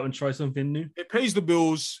branch out and try something new. It pays the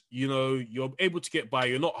bills. You're able to get by.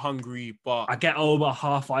 You're not hungry, but I get home at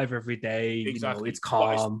 5:30 every day. Exactly. It's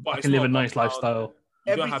calm. I can live a nice lifestyle.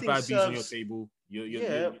 You don't have bad bees on your table.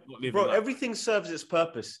 You're not living everything serves its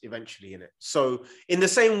purpose eventually, innit? So in the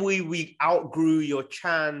same way we outgrew your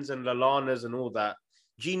Chans and Lalanas and all that,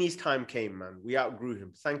 Gini's time came, man. We outgrew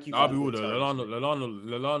him. Thank you. I'll be with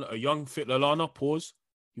Lallana, a young fit Lallana. Pause.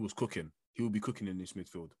 He was cooking. He will be cooking in this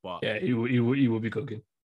midfield, but yeah, he will be cooking.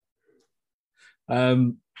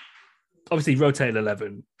 Obviously, rotated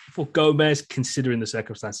 11 for Gomez, considering the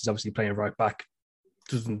circumstances. Obviously, playing right back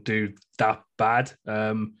doesn't do that bad.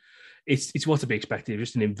 It's what to be expected.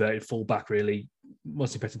 Just an inverted fullback, really.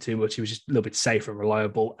 Wasn't expecting too much. He was just a little bit safe and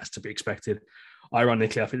reliable, as to be expected.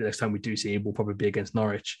 Ironically, I think the next time we do see him will probably be against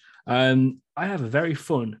Norwich. I have a very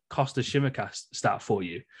fun Costa Shimmercast stat for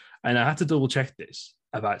you, and I had to double check this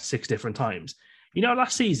about 6 different times.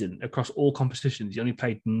 Last season, across all competitions, he only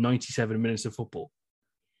played 97 minutes of football.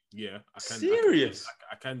 Yeah. I can. Serious?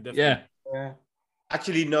 I can definitely. Yeah.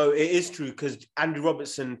 Actually, no, it is true, because Andrew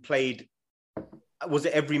Robertson played, was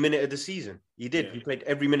it every minute of the season? He did. Yeah. He played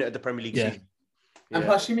every minute of the Premier League season. Yeah. And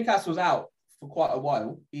plus, Shimikas was out for quite a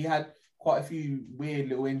while. He had quite a few weird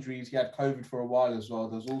little injuries. He had COVID for a while as well.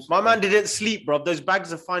 There's also my man didn't sleep, bro. Those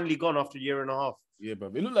bags have finally gone after a year and a half. Yeah,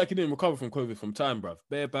 bro. It looked like he didn't recover from COVID from time, bro.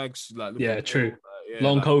 Bare bags, true.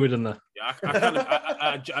 Long COVID in there.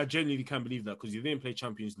 Yeah, I genuinely can't believe that, because he didn't play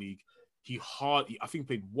Champions League. I think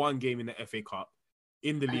played one game in the FA Cup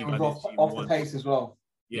in the league. He was off the pace as well.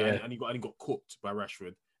 Yeah. And he got cooked by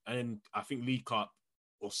Rashford. And then I think League Cup,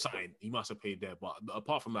 or something. He must have paid there. But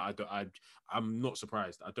apart from that, I'm not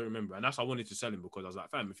surprised. I don't remember. And that's why I wanted to sell him, because I was like,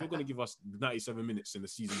 fam, if you're going to give us 97 minutes in the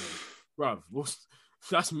season, bruv,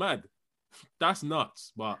 that's mad. That's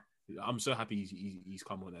nuts. But I'm so happy he's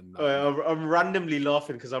come on. And I'm randomly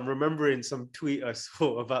laughing because I'm remembering some tweet I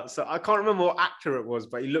saw about. So I can't remember what actor it was,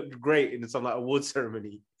 but he looked great in some like award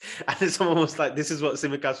ceremony. And then someone was like, "This is what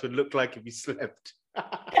Tsimikas would look like if he slept."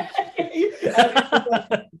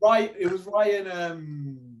 Right, it was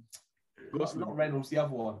Ryan. Not Reynolds, the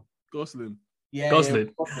other one. Gosling. Yeah, Gosling.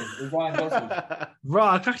 It was Ryan Gosling.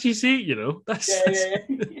 Right, I can actually see it. That's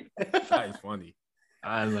That is funny.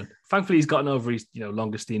 Man. Thankfully, he's gotten over his,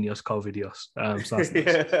 longestinios covidios. So that's nice.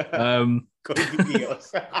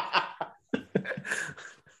 Covidios.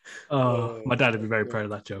 My dad would be very proud of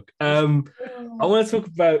that joke. I want to talk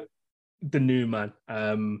about the new man,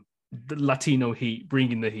 the Latino heat,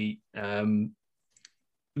 bringing the heat.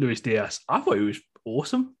 Luis Diaz. I thought he was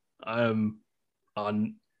awesome. On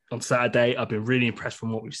Saturday, I've been really impressed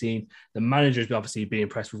from what we've seen. The manager's obviously been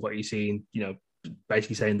impressed with what he's seen.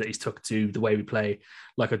 Basically saying that he's took to the way we play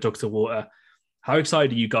like a duck to water. How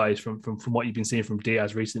excited are you guys from what you've been seeing from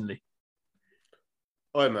Diaz recently?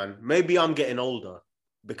 Oh man, maybe I'm getting older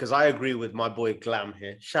because I agree with my boy Glam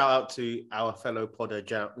here. Shout out to our fellow podder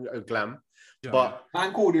Glam. Yeah. But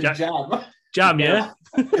Man called him Jam. Jam, yeah?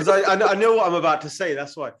 Because I know what I'm about to say,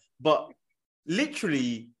 that's why. But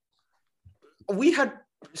literally, we had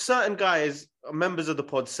certain guys, members of the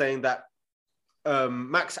pod, saying that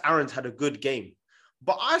Max Aarons had a good game.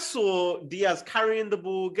 But I saw Diaz carrying the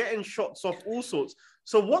ball, getting shots off, all sorts.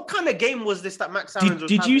 So what kind of game was this that Max Aarons was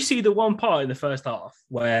Did having? you see the one part in the first half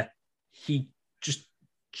where he just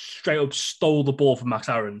straight up stole the ball from Max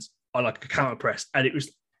Aarons on like a counter press? And it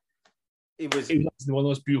was one of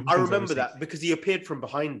those beautiful I things I've remember ever that seen. because he appeared from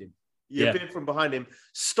behind him. He Yeah. appeared from behind him,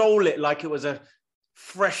 stole it like it was a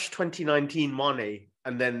fresh 2019 Mane,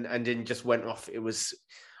 and then just went off.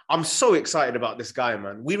 I'm so excited about this guy,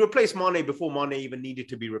 man. We replaced Mane before Mane even needed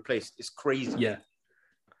to be replaced. It's crazy. Yeah.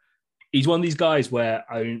 He's one of these guys where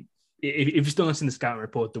if you've still not seen the scouting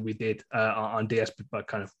report that we did on DS, but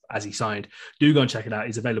kind of as he signed, do go and check it out.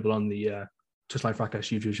 It's available on the Touchline Fracas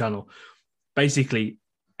YouTube channel. Basically,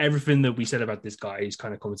 everything that we said about this guy is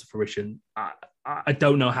kind of coming to fruition. I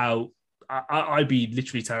don't know how. I'd be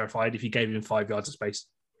literally terrified if you gave him 5 yards of space,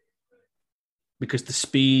 because the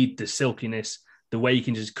speed, the silkiness, the way he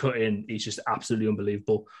can just cut in is just absolutely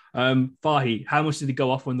unbelievable. Fahi, how much did he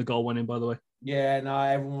go off when the goal went in, by the way? Yeah, no,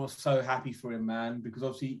 everyone was so happy for him, man, because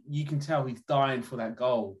obviously you can tell he's dying for that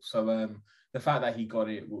goal. So the fact that he got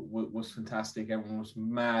it was fantastic. Everyone was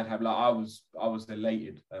mad. I was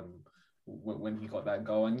elated when he got that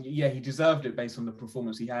goal, and yeah, he deserved it based on the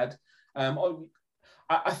performance he had.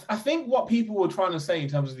 I think what people were trying to say in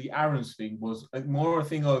terms of the Aarons thing was more a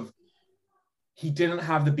thing of he didn't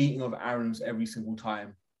have the beating of Aarons every single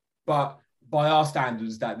time, but by our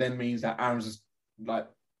standards, that then means that Aarons is like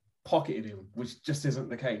pocketed him, which just isn't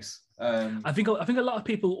the case. I think a lot of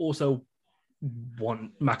people also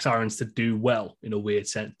want Max Aarons to do well in a weird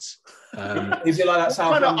sense. Is it like that?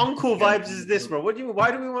 What kind of uncle vibes is this, bro? Why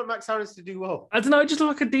do we want Max Aarons to do well? I don't know. It just look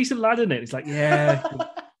like a decent lad in it. It's like, yeah.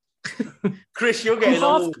 Chris, you're getting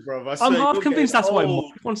old, bro. I'm half convinced that's why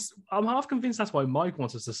Mike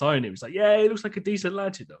wants us to sign him. It's like, yeah, he looks like a decent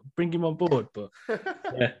lad, bring him on board. But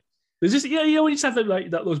yeah, there's just when you just have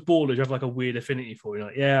those ballers, you have like a weird affinity for. You're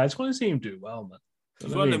like, yeah, I just want to see him do well, man.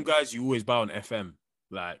 He's one of them guys you always buy on FM,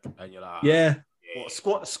 and you're like, yeah.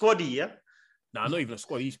 What, squaddy, yeah. Nah, not even a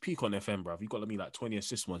squad. He's peak on FM, bro. He got like 20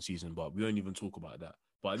 assists one season, but we don't even talk about that.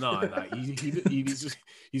 But no,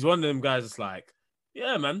 he's one of them guys that's like,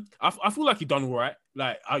 yeah, man. I feel like he done all right.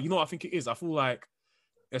 What I think it is? I feel like,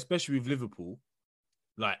 especially with Liverpool,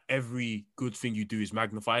 like every good thing you do is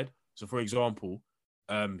magnified. So, for example,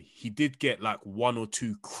 he did get like 1 or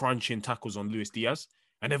 2 crunching tackles on Luis Diaz,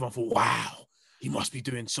 and everyone thought, wow, he must be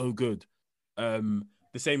doing so good.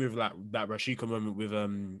 The same with like that Rashika moment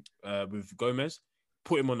with Gomez,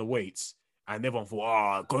 put him on the weights, and everyone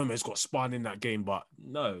thought, Gomez got spun in that game. But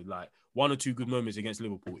no, like 1 or 2 good moments against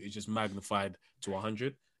Liverpool, it's just magnified to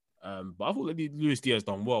 100. But I thought that Luis Diaz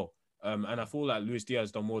done well. And I feel like Luis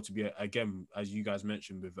Diaz done well to be, again, as you guys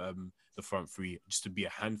mentioned with the front three, just to be a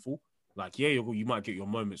handful. Like, yeah, you might get your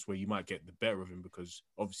moments where you might get the better of him because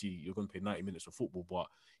obviously you're going to play 90 minutes of football, but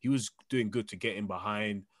he was doing good to get in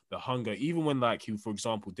behind the hunger. Even when like he, for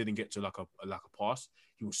example, didn't get to like a pass,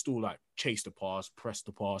 he would still like chase the pass, press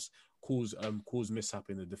the pass, cause mishap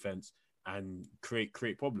in the defense and create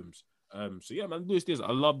problems. So yeah, man, Luis Diaz,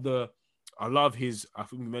 I love his, I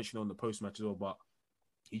think we mentioned on the post match as well, but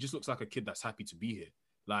he just looks like a kid that's happy to be here.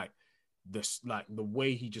 Like the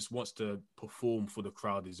way he just wants to perform for the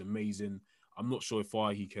crowd is amazing. I'm not sure if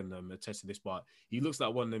he can attest to this, but he looks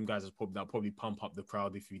like one of them guys that'll probably pump up the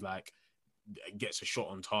crowd if he like gets a shot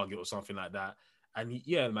on target or something like that. And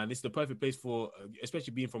man, it's the perfect place for,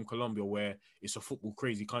 especially being from Colombia, where it's a football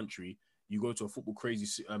crazy country. You go to a football crazy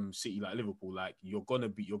city like Liverpool, like you're gonna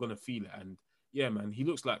feel it. And yeah, man, he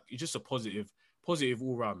looks like he's just a positive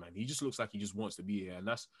all round, man. He just looks like he just wants to be here, and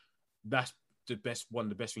that's one of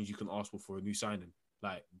the best things you can ask for a new signing.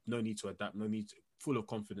 Like, no need to adapt, full of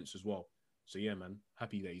confidence as well. So yeah, man,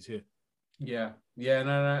 happy that he's here. Yeah,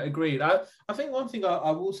 no, agreed. I think one thing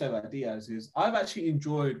I will say about Diaz is I've actually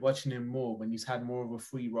enjoyed watching him more when he's had more of a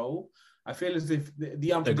free role. I feel as if the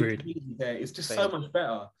unpredictability there is just so much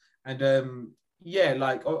better. And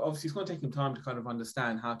like obviously it's going to take him time to kind of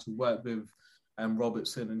understand how to work with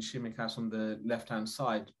Robertson and Shimikas on the left-hand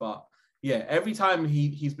side. But yeah, every time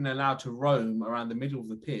he's been allowed to roam around the middle of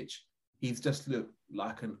the pitch, he's just looked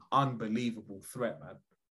like an unbelievable threat, man.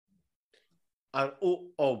 And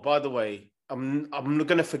by the way, I'm not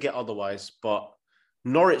going to forget otherwise, but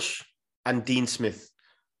Norwich and Dean Smith,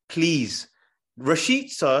 please.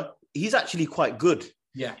 Rashid, sir, he's actually quite good.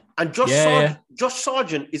 Yeah. And Josh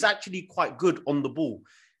Sargent is actually quite good on the ball.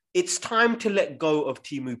 It's time to let go of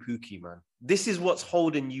Timu Pukki, man. This is what's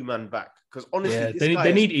holding you, man, back. Because honestly,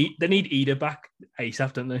 they need Ida back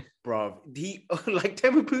ASAP, don't they? Bro, like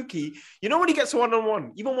Timu Pukki, you know when he gets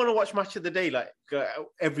one-on-one, you don't want to watch Match of the Day like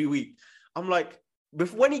every week. I'm like,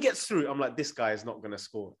 when he gets through, I'm like, this guy is not going to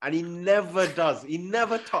score. And he never does. He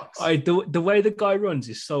never tucks. The way the guy runs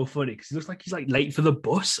is so funny because he looks like he's like late for the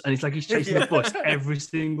bus and it's like he's chasing the bus every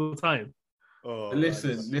single time. Oh,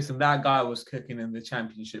 listen, that guy was cooking in the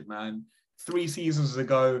championship, man. 3 seasons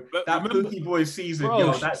ago, that Pookie Boys season,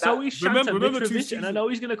 bro, he's remember Mitrovic, and I know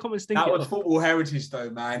he's going to come and stink that it was up. Football heritage, though,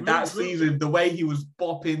 man. That season, the way he was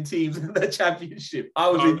bopping teams in the championship, I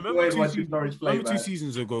was enjoying watching Norwich play. Remember 2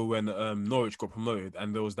 seasons ago when Norwich got promoted,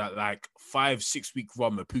 and there was that like 5-6 week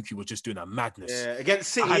run where Pookie was just doing a madness. Yeah,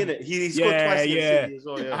 against City, innit? He scored twice against City as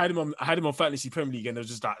well. Yeah. I had him on Fantasy Premier League, and there was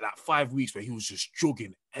just that 5 weeks where he was just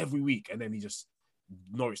jogging every week, and then he just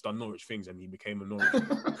Norwich things, and he became a Norwich.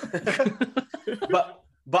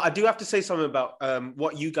 But I do have to say something about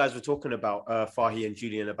what you guys were talking about, Fahy and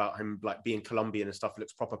Julian, about him like being Colombian and stuff.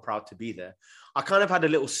 Looks proper proud to be there. I kind of had a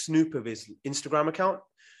little snoop of his Instagram account,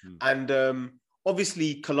 and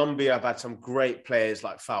obviously Colombia have had some great players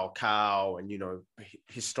like Falcao, and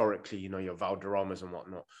historically, your Valderramas and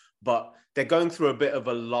whatnot. But they're going through a bit of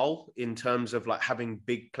a lull in terms of like having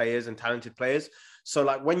big players and talented players. So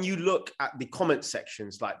like when you look at the comment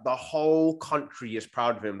sections, like the whole country is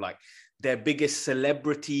proud of him. Like their biggest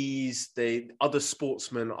celebrities, the other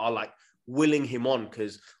sportsmen are like willing him on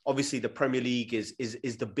because obviously the Premier League is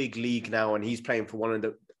the big league now, and he's playing for one of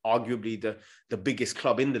the arguably the biggest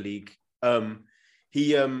club in the league.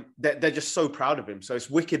 They're just so proud of him. So it's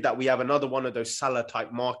wicked that we have another one of those Salah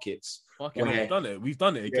type markets. Fucking we've done it. We've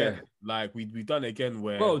done it again. Yeah. Like we've done it again.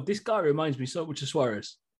 Where this guy reminds me so much of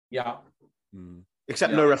Suarez. Yeah.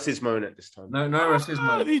 Except no racismo in it this time. No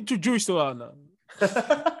racismo. Jewish still out now.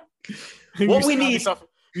 What we need.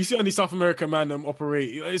 We see only South American man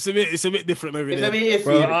operate. It's a bit different over there.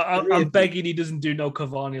 Bro, I'm begging he doesn't do no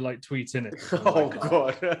Cavani like tweets in it. Oh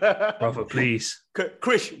God, brother, please.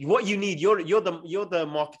 Chris, what you need? You're the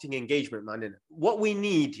marketing engagement man. In it. What we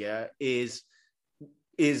need, is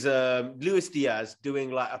Luis Diaz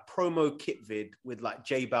doing like a promo kit vid with like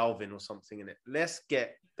J Balvin or something in it. Let's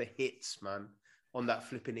get the hits, man, on that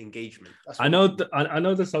flipping engagement. I know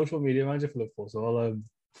the social media manager for Liverpool, so I'll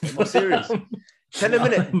more serious. 10 a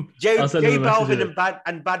minute. J Balvin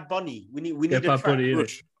and Bad Bunny. We need a track. Bunny,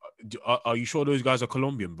 are you sure those guys are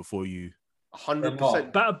Colombian before you?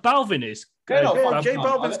 100%. Balvin is. J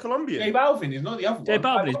Balvin's Colombian. J Balvin is not the other one. J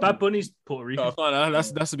Balvin is. Bad Bunny's Puerto Rican.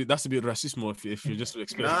 That's a bit racismo if you're just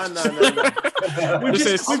explaining. No.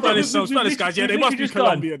 Some Spanish guys, they must be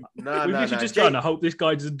Colombian. We should just go. I hope this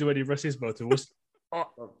guy doesn't do any racismo to us.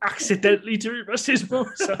 Accidentally do racismo.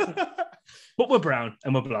 So. But we're brown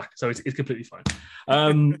and we're black, so it's completely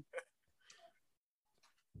fine.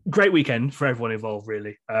 Great weekend for everyone involved,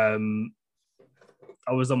 really. I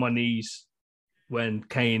was on my knees when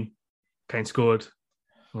Kane scored.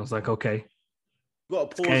 I was like, okay, you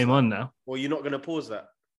got to pause. Game on now. Or you're not going to pause that?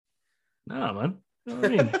 Nah, man. You know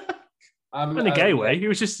what I mean? In a gay way. He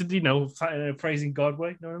was just, praising God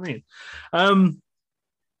way. You know what I mean?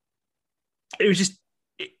 It was just.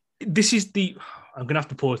 This is the. I'm going to have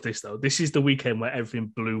to pause this, though. This is the weekend where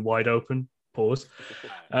everything blew wide open. Pause.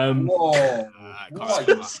 Whoa. What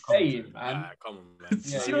are you saying, man? Come on, man.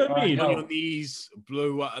 You know what I mean? On your knees,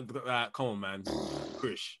 blew up. Come on, man.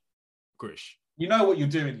 Chris. Krish. You know what you're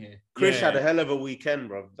doing here. Chris had a hell of a weekend,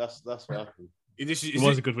 bro. That's what happened. It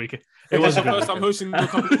was a good weekend. It Was was the a good first time weekend. hosting in a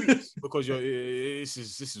couple of weeks because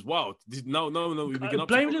this is wild. No. We've been up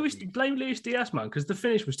Blame Luis Diaz, man, because the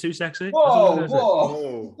finish was too sexy. That's all I'm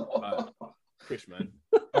Whoa. Right. Chris, man.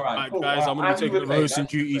 All right, cool. guys, I'm going to be taking over hosting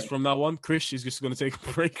That's duties from now on. Chris is just going to take a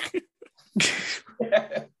break. You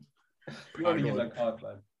want to use that card,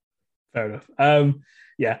 man. Fair enough. I'm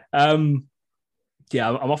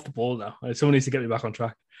off the ball now. Someone needs to get me back on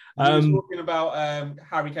track. We were talking about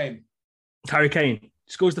Harry Kane. Harry Kane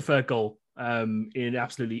scores the third goal in an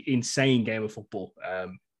absolutely insane game of football,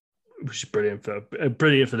 which is brilliant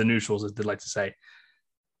for the neutrals, as they'd like to say.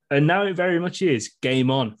 And now it very much is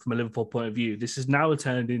game on from a Liverpool point of view. This has now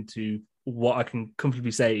turned into what I can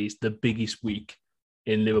comfortably say is the biggest week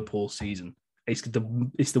in Liverpool season. It's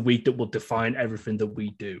the week that will define everything that we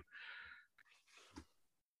do.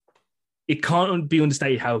 It can't be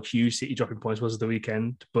understated how huge City dropping points was at the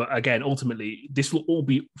weekend. But again, ultimately, this will all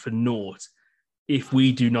be for naught if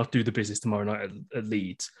we do not do the business tomorrow night at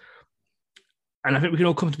Leeds. And I think we can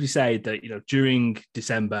all comfortably say that, during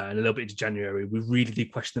December and a little bit into January, we really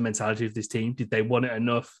did question the mentality of this team. Did they want it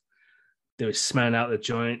enough? They were smelling out the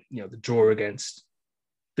joint, the draws against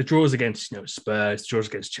Spurs, the draws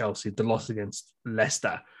against Chelsea, the loss against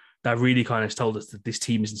Leicester. That really kind of told us that this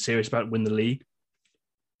team isn't serious about winning the league.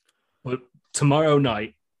 But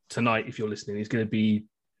tonight, if you're listening, is going to be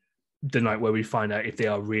the night where we find out if they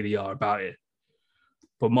really are about it.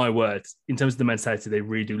 But my word, in terms of the mentality, they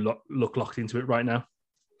really do look locked into it right now.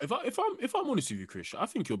 If I'm honest with you, Chris, I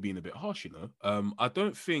think you're being a bit harsh. I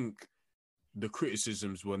don't think the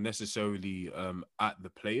criticisms were necessarily at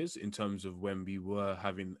the players in terms of when we were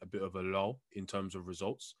having a bit of a lull in terms of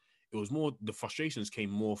results. It was more the frustrations came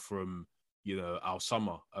more from our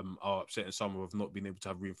summer, our upsetting summer of not being able to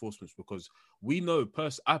have reinforcements, because we know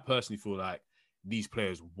I personally feel like these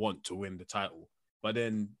players want to win the title, but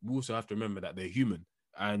then we also have to remember that they're human.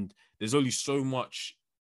 And there's only so much.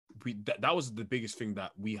 That was the biggest thing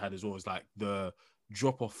that we had as well, is like the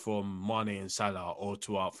drop off from Mane and Salah, or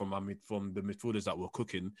from the midfielders that were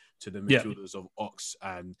cooking to the midfielders of Ox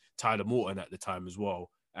and Tyler Morton at the time as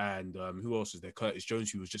well. And who else is there? Curtis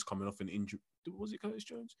Jones, who was just coming off an injury. Was it Curtis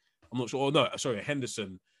Jones? I'm not sure. Oh no, sorry,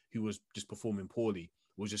 Henderson, who was just performing poorly.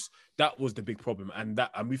 That was the big problem, and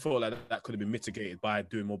we felt like that could have been mitigated by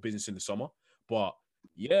doing more business in the summer. But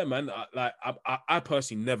yeah, man, I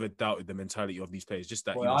personally never doubted the mentality of these players. Just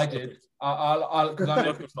that I did. I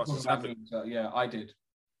did.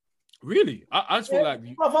 Really? I just feel like...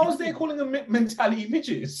 If I was there calling them mentality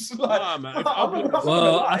midgets. Nah, man.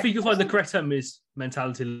 I think you'll find the correct term is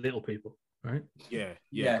mentality little people, right? Yeah.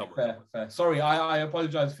 Fair. Sorry, I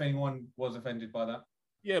apologize if anyone was offended by that.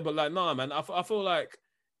 Yeah, but nah, man. I feel like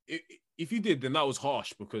if you did, then that was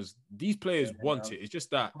harsh, because these players want it. It's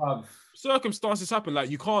just that circumstances happen. Like,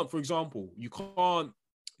 you can't, for example, you can't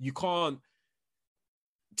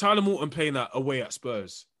Tyler Morton playing away at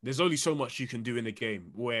Spurs. There's only so much you can do in a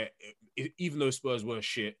game where, even though Spurs were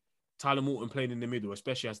shit, Tyler Morton playing in the middle,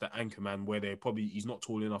 especially as the anchor man, where he's not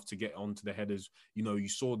tall enough to get onto the headers. You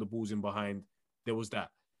saw the balls in behind. There was that.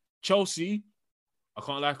 Chelsea, I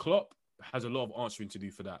can't lie, Klopp has a lot of answering to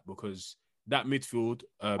do for that, because that midfield.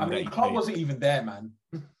 Klopp wasn't even there, man.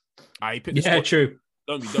 He picked the squad. True.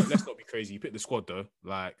 Let's not be crazy. He picked the squad though.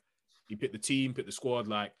 Like, he picked the team, picked the squad.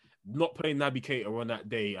 Like, not playing Naby Keita on that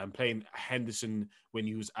day and playing Henderson when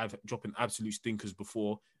he was dropping absolute stinkers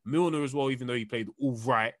before. Milner as well, even though he played all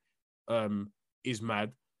right, is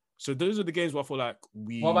mad. So those are the games where I feel like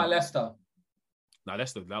we. What about Leicester? Nah,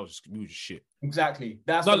 Leicester, we were just shit. Exactly.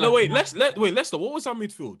 Leicester. What was our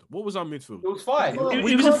midfield? It was fine.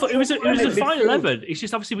 It was a fine 11. It's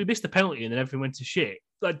just obviously we missed the penalty and then everything went to shit.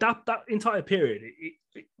 Like that entire period,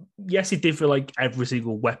 yes, it did feel like every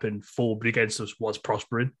single weapon forward against us was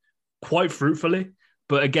prospering quite fruitfully.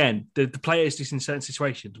 But again, the players just in certain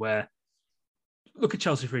situations where, look at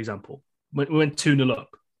Chelsea, for example, we went 2-0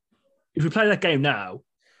 up. If we play that game now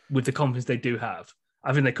with the confidence they do have,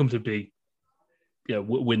 I think they comfortably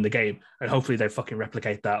win the game, and hopefully they fucking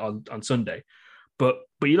replicate that on Sunday. But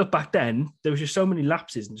you look back then, there was just so many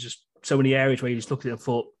lapses and just so many areas where you just looked at it and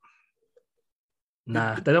thought,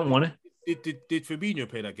 nah, they don't want it. Did Fabinho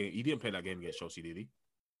play that game? He didn't play that game against Chelsea, did he?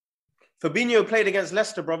 Fabinho played against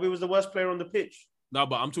Leicester, bro. He was the worst player on the pitch. No,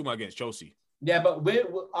 but I'm talking about against Chelsea. Yeah, but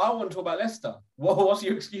I want to talk about Leicester. What's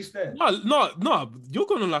your excuse there? No. You're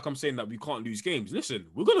going on like I'm saying that we can't lose games. Listen,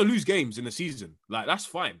 we're going to lose games in the season. Like, that's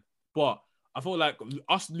fine. But I feel like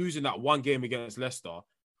us losing that one game against Leicester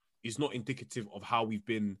is not indicative of how we've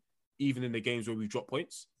been, even in the games where we've dropped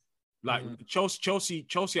points. Like, Chelsea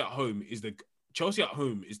at home is Chelsea at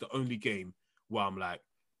home is the only game where I'm like,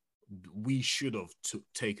 we should have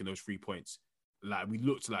taken those 3 points. Like, we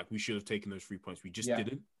looked like we should have taken those 3 points. We just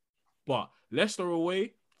didn't. But Leicester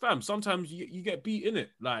away, fam, sometimes you get beat in it.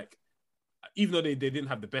 Like, even though they didn't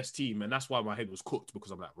have the best team, and that's why my head was cooked,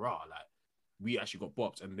 because I'm like, like, we actually got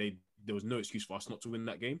bopped, and there was no excuse for us not to win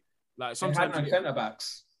that game. Like, sometimes they had no centre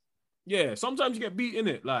backs. Yeah, sometimes you get beat in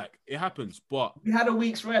it. Like, it happens. But we had a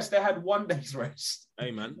week's rest. They had 1 day's rest. Hey,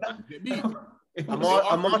 man, get beat. Amate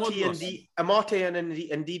and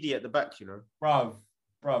Ndidi at the back, you know, bro.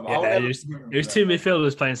 Yeah, it was two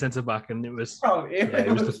midfielders playing centre back, and it was. Bro, it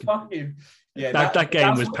was fucking. Yeah, that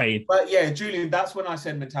game was pain. But yeah, Julian, that's when I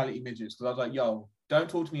said mentality midgets, because I was like, yo, don't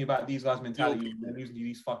talk to me about these guys' mentality. They're losing to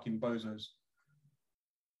these fucking bozos.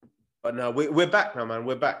 But no, we're back now, man.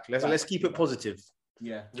 We're back. Let's keep it positive.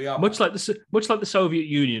 Yeah, we are. Much like the Soviet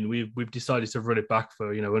Union, we've decided to run it back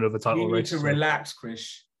for another title race. You need to relax,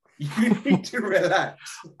 Chris. You need to relax.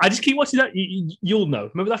 I just keep watching that. You'll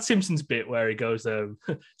know. Remember that Simpsons bit where he goes,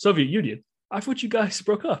 Soviet Union? I thought you guys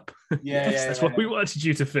broke up. Yeah, that's what we wanted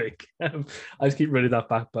you to think. I just keep running that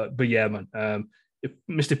back. But yeah, man. If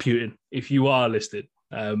Mr. Putin, if you are listed,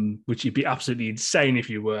 which you'd be absolutely insane if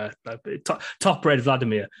you were, top red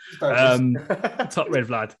Vladimir. Top red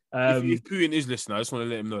Vlad. If Putin is listening, I just want to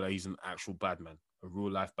let him know that he's an actual bad man. A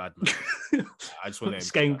real life bad man. I just want to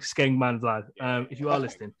let him Skeng man Vlad. If you are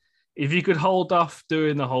listening, if you could hold off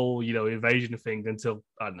doing the whole, invasion thing until,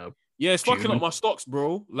 I don't know. Yeah, it's fucking up my stocks,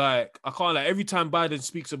 bro. Like, I can't, every time Biden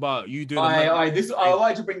speaks about you doing... I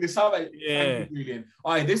like to bring this up. Yeah. Julian.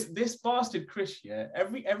 This bastard Chris, yeah,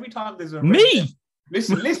 every time there's a... Me?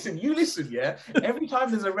 Listen, you listen, yeah? Every time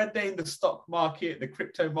there's a red day in the stock market, the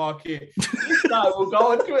crypto market, this guy will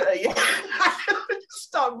go on Twitter, yeah?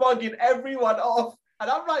 Start mugging everyone off. And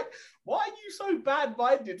I'm like, why are you so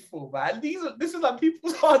bad-minded for, man? This is like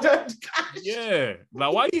people's hard-earned cash. Yeah.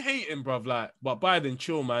 Like, why are you hating, bruv? Like, but Biden,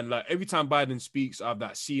 chill, man. Like, every time Biden speaks, I have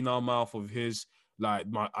that senile mouth of his. Like,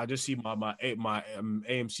 I just see my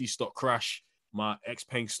AMC stock crash, my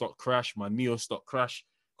Xpeng stock crash, my Neo stock crash.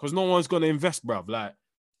 Because no one's going to invest, bruv. Like,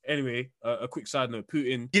 anyway, a quick side note.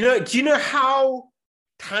 Putin. Do you know how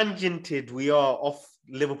tangented we are off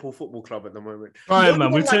Liverpool Football Club at the moment? Right,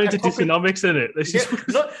 man, we're turning to economics, isn't it?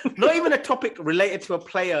 Not even a topic related to a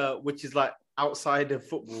player which is like outside of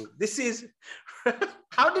football. This is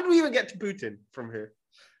how did we even get to Putin from here?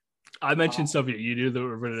 I mentioned Soviet Union that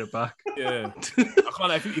we're running it back. Yeah, I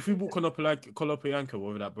can't. If we bought Konoplyanka,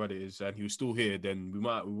 whatever that brother is, and he was still here, then we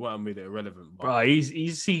might have made it irrelevant. But... Right,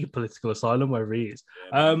 he's seeking political asylum wherever he is.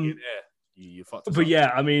 Yeah, you fucked us but up.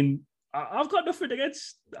 Yeah, I mean, I've got nothing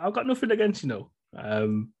against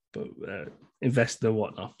investing and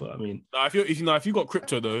whatnot. But I mean, if you got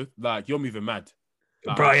crypto though, like you're moving mad.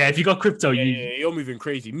 Like, bro, yeah, if you got crypto, you're moving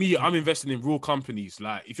crazy. Me, I'm investing in real companies.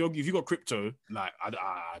 Like if you got crypto, like I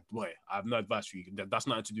have no advice for you. That's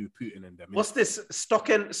nothing to do with Putin and them. What's this stock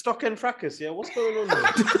and Fracas? Yeah, what's going on there?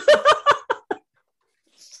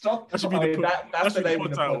 That should be that's the name of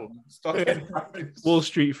the title. Stock and Fracas. Wall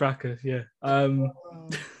Street Fracas. Yeah.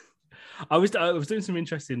 I was doing some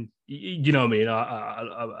interesting. You know what I mean?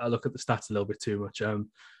 I look at the stats a little bit too much.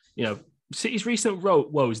 City's recent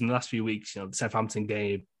woes in the last few weeks, the Southampton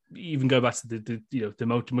game, even go back to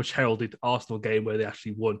the much heralded Arsenal game where they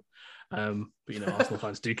actually won. But Arsenal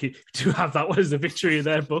fans do have that one as a victory in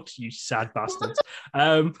their books, you sad bastards.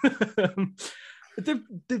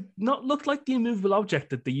 They've not looked like the immovable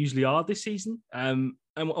object that they usually are this season. And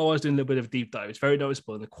I was doing a little bit of a deep dive. It's very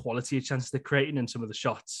noticeable in the quality of chances they're creating and some of the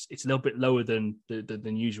shots. It's a little bit lower than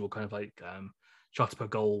usual, kind of like shots per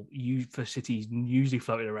goal. For City, usually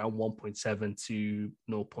floating around 1.7 to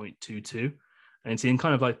 0.22. And it's in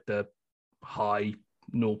kind of like the high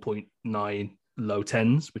 0.9, low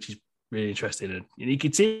 10s, which is really interesting. And you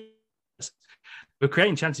can see we're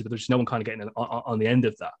creating chances, but there's just no one kind of getting on the end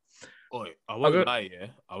of that. Oi, I won't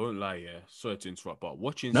lie, yeah. Sorry to interrupt, but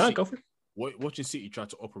go for it. Watching City try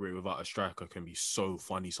to operate without a striker can be so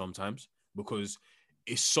funny sometimes because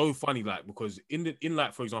it's so funny. Like because in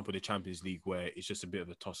for example the Champions League where it's just a bit of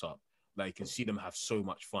a toss up, like you can see them have so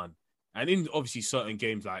much fun, and in obviously certain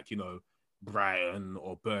games like Brighton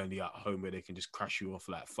or Burnley at home where they can just crash you off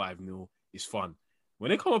like 5-0, it's fun.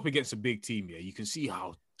 When they come up against a big team, yeah, you can see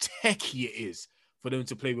how techie it is for them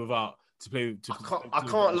to play without. I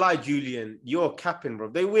can't lie, Julian. You're capping, bro.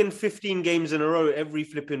 They win 15 games in a row every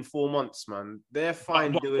flipping 4 months, man. They're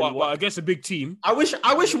fine doing what? Against a big team. I wish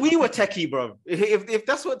we were techie, bro. If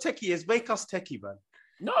that's what techie is, make us techie, man.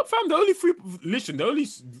 No, fam. The only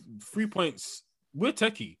 3 points. We're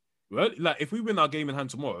techie. Right? Like if we win our game in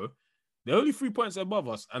hand tomorrow, the only 3 points above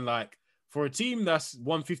us, and like for a team that's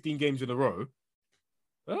won 15 games in a row,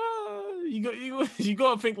 You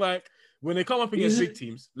got to think like when they come up against big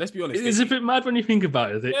teams. Let's be honest. It's a bit mad when you think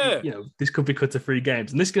about it. That, Yeah. this could be cut to 3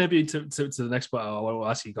 games, and this is going to be to the next part. I want to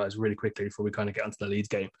ask you guys really quickly before we kind of get onto the Leeds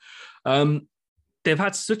game.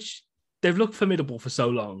 They've looked formidable for so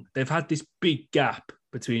long. They've had this big gap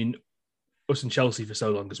between us and Chelsea for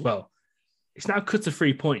so long as well. It's now cut to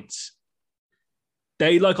 3 points.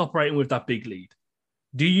 They like operating with that big lead.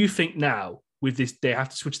 Do you think now with this, they have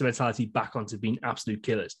to switch the mentality back onto being absolute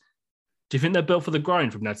killers? Do you think they're built for the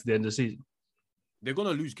grind from now to the end of the season? They're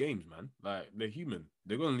gonna lose games, man. Like they're human.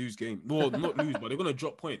 They're gonna lose games. Well, not lose, but they're gonna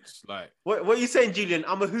drop points. Like what are you saying, Julian?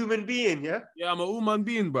 I'm a human being, yeah. Yeah, I'm a human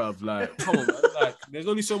being, bruv. Like, come on, man. Like, there's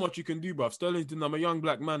only so much you can do, bruv. Sterling's done. I'm a young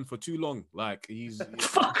black man for too long. Like, he's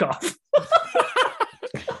fuck off.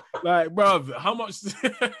 Like, bruv, how much?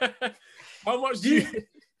 How much do you?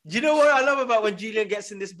 Do you know what I love about when Julian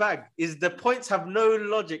gets in this bag is the points have no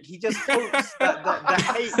logic. He just hopes that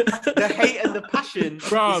the hate and the passion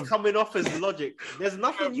is coming off as logic. There's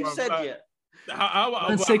nothing you said yet.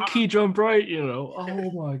 I said Keydron Bright,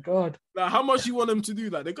 Oh my god! Like, how much you want them to do?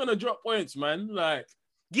 Like, they're gonna drop points, man. Like,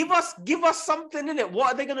 give us something in it.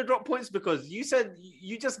 What are they gonna drop points? Because you said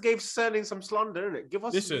you just gave Sterling some slander in it. Give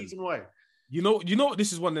us a reason why. You know,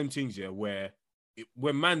 this is one of them things, yeah, where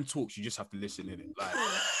when man talks, you just have to listen in it. Like,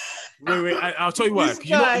 wait, I'll tell you why.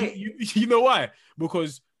 You know why?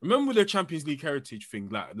 Because remember the Champions League heritage thing,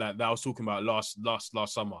 like that I was talking about last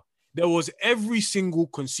summer. There was every single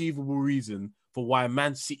conceivable reason for why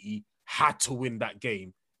Man City had to win that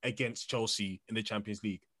game against Chelsea in the Champions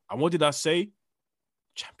League. And what did I say?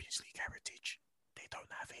 Champions League heritage. They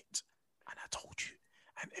don't have it. And I told you.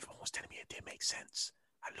 And everyone was telling me it didn't make sense.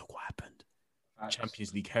 And look what happened.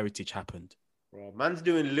 Champions League heritage happened. Bro, man's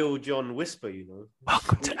doing Lil Jon Whisper,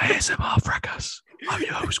 Welcome to ASMR Fracas. I'm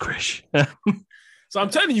your host, Krish. So I'm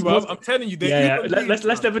telling you, bro. I'm telling you.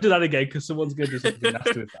 Let's never do that again because someone's going to do something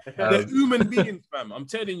nasty with that. They're human beings, fam. I'm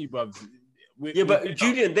telling you, bro. But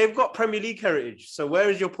Julian, they've got Premier League heritage. So where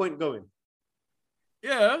is your point going?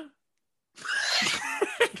 Yeah.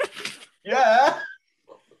 Yeah.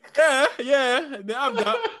 Yeah. They have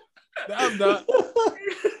that.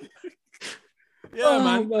 Yeah,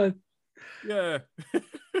 man. Yeah.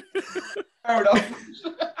 Fair enough.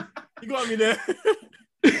 You got me there.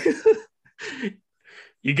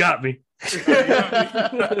 You got me.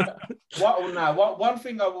 One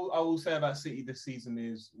thing I will say about City this season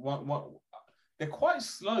is they're quite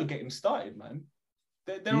slow getting started, man.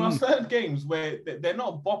 There are certain games where they're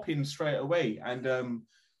not bopping straight away, and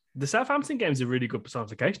the Southampton game is a really good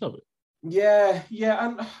personification of it. Yeah.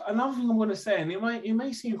 And another thing I'm going to say, and it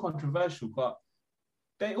may seem controversial, but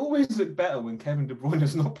they always look better when Kevin De Bruyne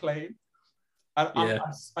is not playing.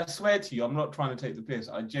 I swear to you, I'm not trying to take the piss.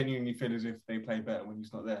 I genuinely feel as if they play better when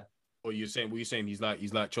he's not there. What you're saying? He's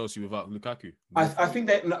like Chelsea without Lukaku. I think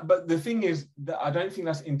that, but the thing is that I don't think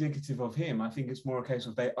that's indicative of him. I think it's more a case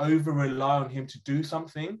of they over rely on him to do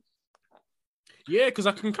something. Yeah, because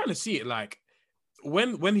I can kind of see it. Like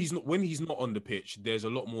when he's not on the pitch, there's a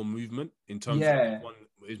lot more movement in terms of one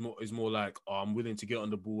is more like, I'm willing to get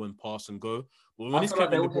on the ball and pass and go. But when it's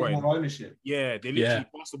Kevin De Bruyne, more ownership. Yeah, they literally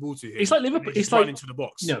pass the ball to him. It's like Liverpool. It's run like into the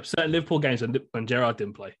box. Certain Liverpool games when Gerrard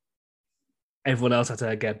didn't play, everyone else had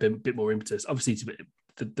to get a bit more impetus. Obviously,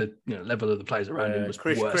 the level of the players around him was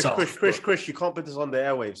worse off. Chris, you can't put this on the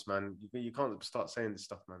airwaves, man. You can't start saying this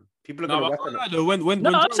stuff, man. People are going to weapon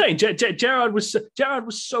it. I'm saying Gerrard was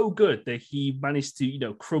so good that he managed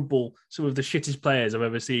to crumble some of the shittest players I've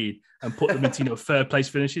ever seen and put them into third place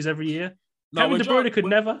finishes every year. Kevin De Bruyne could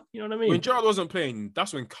never. You know what I mean? When Gerrard wasn't playing,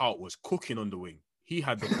 that's when Kaut was cooking on the wing. He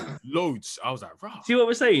had loads. I was like, right. See what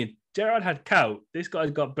we're saying? Gerrard had Kaut. This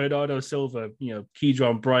guy's got Bernardo Silva,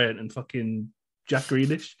 Keydron Bryant, and fucking Jack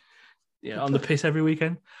Grealish, on the piss every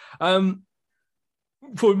weekend. Before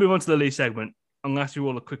we move on to the league segment, I'm going to ask you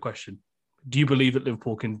all a quick question. Do you believe that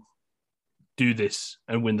Liverpool can do this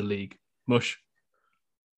and win the league? Mush?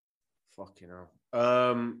 Fucking hell.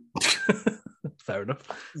 Fair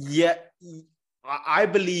enough. Yeah, I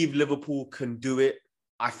believe Liverpool can do it.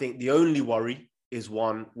 I think the only worry is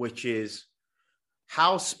one, which is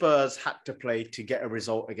how Spurs had to play to get a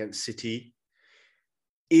result against City.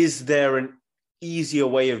 Is there an easier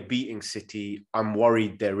way of beating City? I'm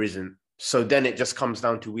worried there isn't. So then it just comes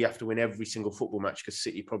down to we have to win every single football match because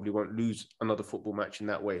City probably won't lose another football match in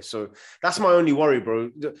that way. So that's my only worry, bro.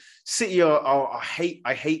 City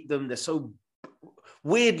I hate them. They're so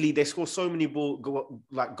weirdly, they score so many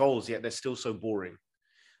goals, yet they're still so boring.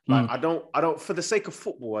 Like I don't for the sake of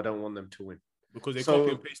football, I don't want them to win. Because they copy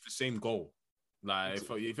and paste the same goal. Like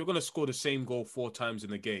if you're gonna score the same goal 4 times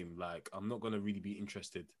in a game, like I'm not gonna really be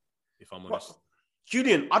interested, if I'm honest.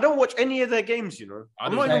 Julian, I don't watch any of their games, you know.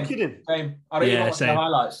 I'm not even kidding. Same. I don't even watch the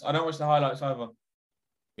highlights. I don't watch the highlights either.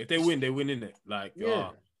 If they win, they win, innit? Like,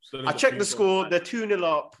 I checked the score. They're 2-0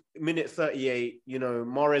 up, minute 38. You know,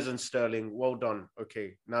 Mahrez and Sterling. Well done.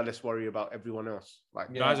 Okay, now let's worry about everyone else. Like,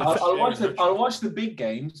 I'll watch the big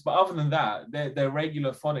games, but other than that, they're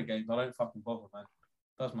regular fodder games. I don't fucking bother, man.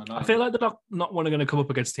 That's my night. I feel like they're not going to come up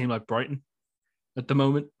against a team like Brighton at the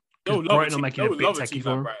moment. Brighton will make it a bit techie for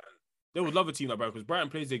them. They would love a team like Brighton because Brighton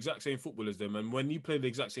plays the exact same football as them, and when you play the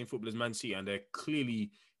exact same football as Man City, and they're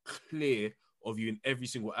clearly clear of you in every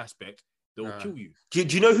single aspect, they'll kill you. Do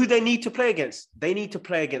you know who they need to play against? They need to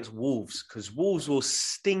play against Wolves because Wolves will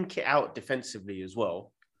stink it out defensively as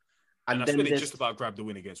well. And that's where they just about grabbed the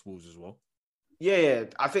win against Wolves as well. Yeah.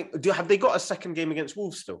 I think. Have they got a second game against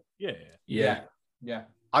Wolves still? Yeah.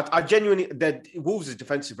 I genuinely, Wolves'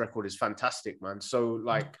 defensive record is fantastic, man. So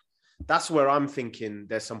like, that's where I'm thinking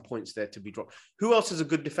there's some points there to be dropped. Who else has a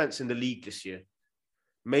good defense in the league this year?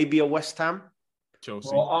 Maybe a West Ham. Chelsea.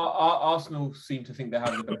 Well, Arsenal seem to think they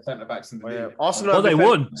have the best centre backs in the league. Arsenal. Well, they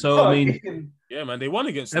won. So I mean, yeah, man, they won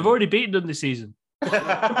against. They've already beaten them this season.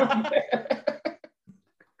 That day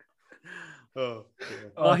will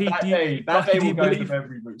go to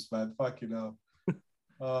memory books, man. Fucking hell.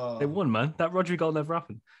 They won, man. That Rodri goal never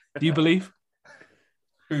happened. Do you believe?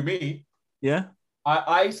 Who, me? Yeah.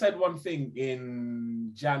 I said one thing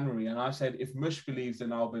in January, and I said, if Mush believes,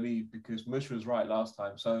 then I'll believe, because Mush was right last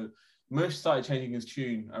time. So Mush started changing his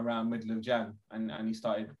tune around middle of Jan, and he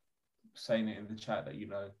started saying it in the chat that, you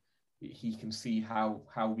know, he can see how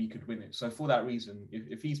we could win it. So for that reason,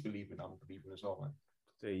 if he's believing, I'm believing as well, man.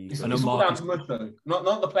 It's all down to Mush, though.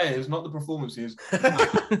 Not the players, not the performances.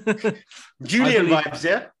 Julian vibes,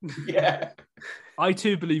 yeah? Yeah. I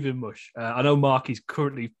too believe in Mush. I know Mark is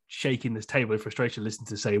currently shaking this table in frustration, listening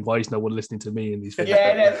to say, why is no one listening to me in these things?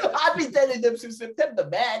 Yeah, I've been telling them since September,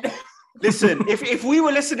 man. Listen, if we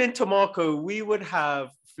were listening to Marco, we would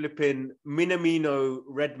have flipping Minamino,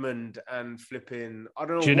 Redmond, and flipping, I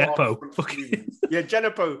don't know. Gineppo. Yeah,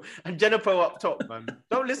 Gineppo up top, man.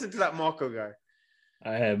 Don't listen to that Marco guy.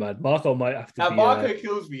 Man, Marco might have to be... Marco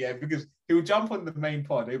kills me, because he'll jump on the main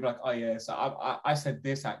pod. He'll be like, oh, yeah, so I said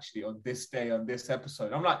this actually on this day, on this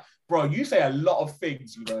episode. I'm like, bro, you say a lot of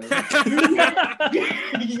things, you know.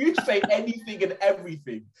 You say anything and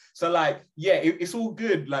everything. So, like, yeah, it's all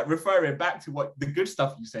good, like, referring back to what the good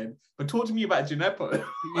stuff you said, but talk to me about Gineppo.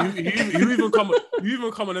 you even come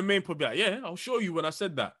on the main pod, be like, yeah, I'll show you when I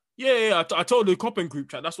said that. Yeah, I told the Coppin group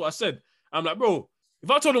chat, that's what I said. I'm like, bro, if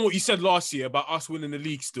I told them what you said last year about us winning the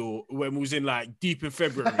league still, when we was in like deep in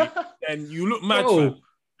February, then you look mad. Fam.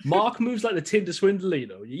 Mark moves like the Tinder swindler, you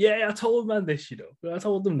know. Yeah, I told man this, you know. I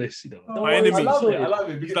told them this, you know. My enemies. I love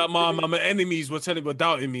it. Because like my enemies were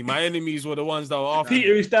doubting me. My enemies were the ones that were after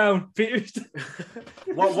Peter is down.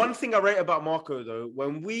 Well, one thing I rate about Marco, though,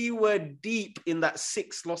 when we were deep in that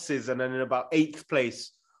 6 losses and then in about 8th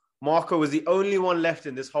place, Marco was the only one left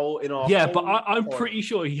in our but I'm pretty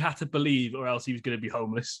sure he had to believe, or else he was going to be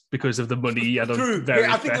homeless because of the money he had on. True.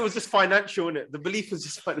 Yeah, I think it was just financial, innit? The belief was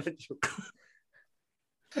just financial.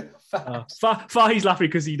 Fahi's laughing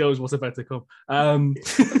because he knows what's about to come. I'm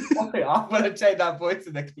going to take that boy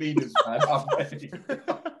to the cleaners, man. I'm ready.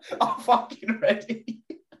 I'm fucking ready.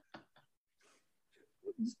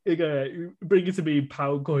 Bring it to me in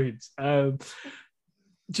pound coins.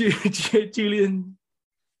 Julian...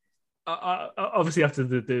 obviously, after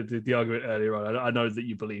the argument earlier on, I know that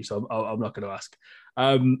you believe, so I'm not going to ask.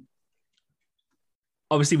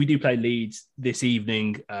 Obviously, we do play Leeds this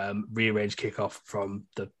evening, rearranged kickoff from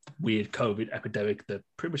the weird COVID epidemic that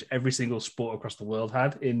pretty much every single sport across the world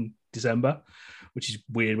had in December, which is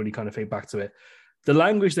weird when you kind of think back to it. The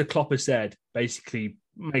language that Klopp has said basically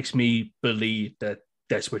makes me believe that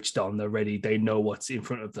they're switched on, they're ready, they know what's in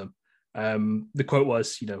front of them. The quote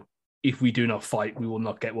was, you know, if we do not fight, we will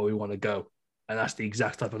not get where we want to go. And that's the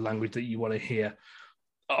exact type of language that you want to hear.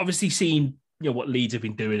 Obviously, seeing what Leeds have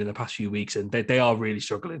been doing in the past few weeks, and they are really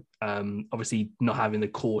struggling. Obviously, not having the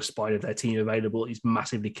core spine of their team available is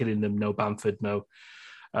massively killing them. No Bamford, no...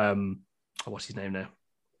 what's his name now?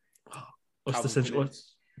 What's the central...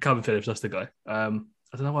 Calvin Phillips, that's the guy. I don't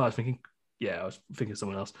know what I was thinking. Yeah, I was thinking of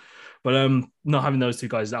someone else. But not having those two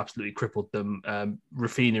guys has absolutely crippled them.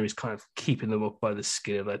 Rafinha is kind of keeping them up by the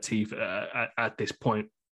skin of their teeth at this point.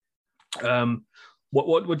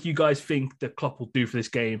 What do you guys think that Klopp will do for this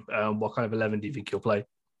game? What kind of 11 do you think he'll play?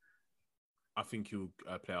 I think he'll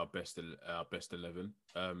play our best 11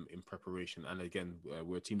 in preparation. And again,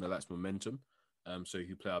 we're a team that lacks momentum. So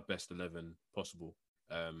he'll play our best 11 possible.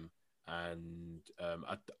 I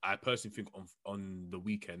personally think on the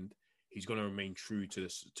weekend, he's going to remain true to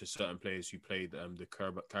certain players who played the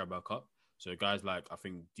Carabao Cup. So guys like, I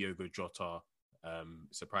think, Diogo Jota,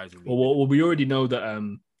 surprisingly. Well, we already know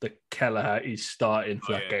that the Kelleher is starting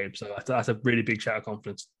for that game, so that's a really big shout of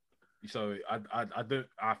confidence. So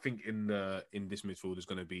I think in this midfield is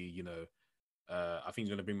going to be, I think he's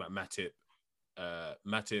going to bring back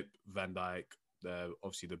Matip, Van Dijk,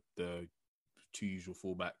 obviously the two usual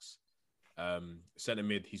fullbacks. Centre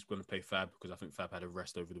mid, he's going to play Fab because I think Fab had a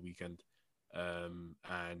rest over the weekend,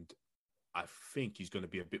 and I think he's going to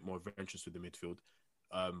be a bit more adventurous with the midfield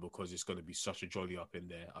because it's going to be such a jolly up in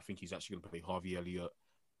there. I think he's actually going to play Harvey Elliott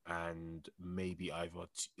and maybe I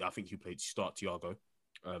think he played start Thiago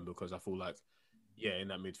because I feel like in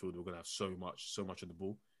that midfield we're going to have so much of the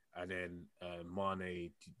ball, and then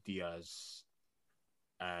Mane, Diaz,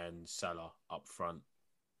 and Salah up front.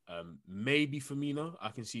 Maybe Firmino, I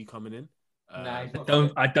can see coming in. I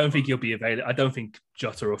don't think he'll be available. I don't think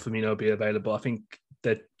Jota or Firmino will be available. I think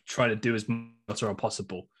they're trying to do as much as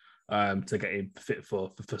possible to get him fit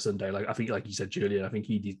for Sunday. Like I think, like you said, Julian, I think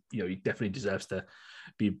he definitely deserves to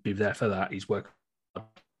be there for that. He's worked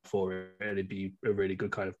for it. It'd be a really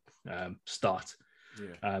good kind of start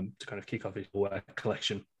to kind of kick off his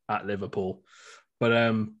collection at Liverpool.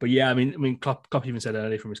 But yeah, I mean, Klopp even said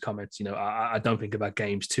earlier from his comments, I don't think about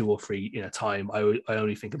games 2 or 3 in a time. I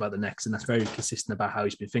only think about the next, and that's very consistent about how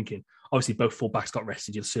he's been thinking. Obviously, both fullbacks got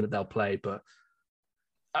rested. You'll see that they'll play, but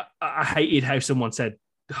I hated how someone said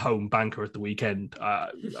home banker at the weekend.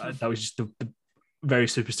 That was just the very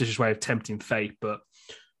superstitious way of tempting fate. But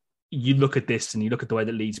you look at this, and you look at the way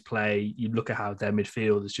that Leeds play. You look at how their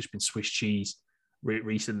midfield has just been Swiss cheese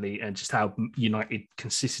recently, and just how United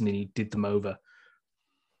consistently did them over.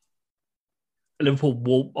 Liverpool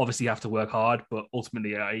will obviously have to work hard, but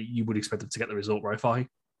ultimately you would expect them to get the result, right, Fahy?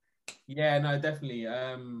 Yeah, no, definitely.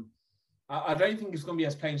 I don't think it's going to be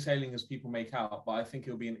as plain sailing as people make out, but I think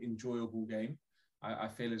it'll be an enjoyable game. I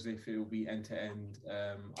feel as if it will be end-to-end.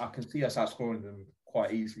 I can see us outscoring them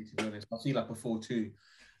quite easily, to be honest. I see like a 4-2.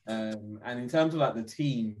 And in terms of like the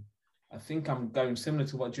team, I think I'm going similar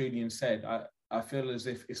to what Julian said. I feel as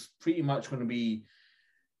if it's pretty much going to be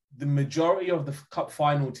the majority of the cup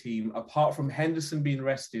final team, apart from Henderson being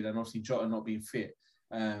rested and obviously Jota not being fit,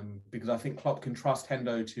 because I think Klopp can trust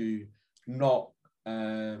Hendo to not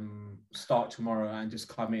start tomorrow and just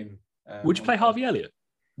come in. Would you play Harvey Elliott?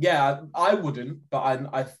 Yeah, I wouldn't, but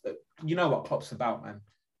I you know what Klopp's about, man.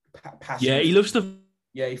 Passion. Yeah, he loves the.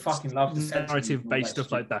 Yeah, he fucking loves the narrative-based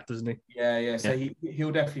stuff like that, doesn't he? Yeah. So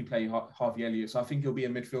he'll definitely play Harvey Elliott. So I think he'll be a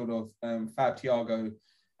midfield of Fab, Thiago,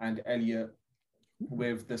 and Elliott,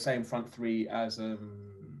 with the same front three as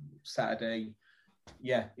Saturday.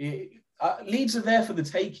 Yeah, Leeds are there for the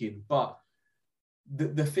taking, but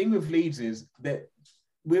the thing with Leeds is that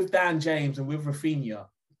with Dan James and with Rafinha,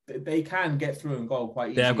 they can get through and goal quite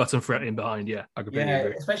easily. They have got some threat in behind, I completely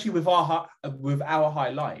agree. Especially with our high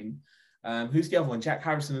line. Who's the other one? Jack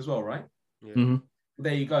Harrison as well, right? Yeah. Mm-hmm.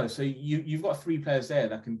 There you go. So you've got 3 players there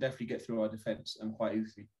that can definitely get through our defence and quite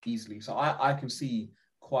easily. So I can see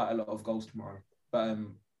quite a lot of goals tomorrow. But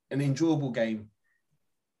an enjoyable game.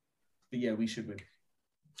 But yeah, we should win.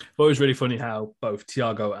 But it was really funny how both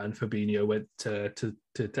Thiago and Fabinho went to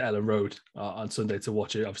Ellen Road on Sunday to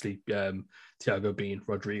watch it. Obviously, Thiago being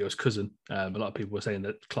Rodrigo's cousin. A lot of people were saying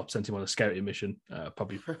that Klopp sent him on a scouting mission. That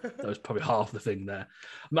was probably half the thing there.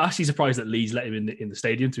 I'm actually surprised that Leeds let him in the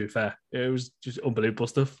stadium, to be fair. It was just unbelievable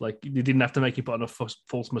stuff. Like, they didn't have to make him put on a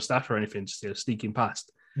false moustache or anything, just sneaking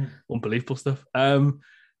past. Unbelievable stuff.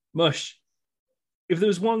 Mush, if there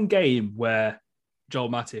was one game where Joel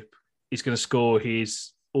Matip is going to score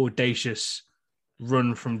his audacious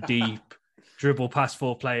run from deep, dribble past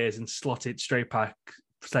 4 players and slot it straight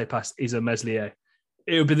past Isa Meslier,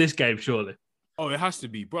 it would be this game, surely. Oh, it has to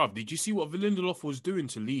be, bruv. Did you see what Lindelof was doing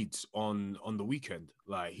to Leeds on the weekend?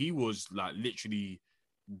 Like, he was like literally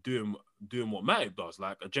doing what Matip does,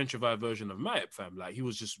 like a gentrified version of Matip, fam. Like, he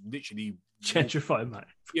was just literally gentrified Matip.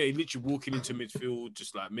 Yeah, he literally walking into midfield,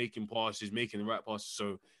 just like making passes, making the right passes.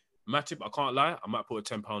 So Matip, I can't lie, I might put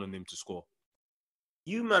a £10 on him to score.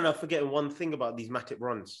 You, man, are forgetting one thing about these Matip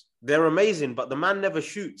runs. They're amazing, but the man never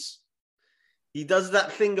shoots. He does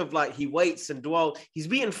that thing of like, he waits and dwells. He's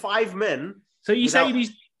beaten 5 men. So you say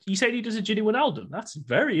he does a Gini Wijnaldum? That's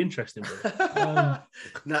very interesting, bro.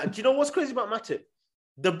 Now, do you know what's crazy about Matip?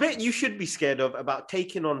 The bit you should be scared of about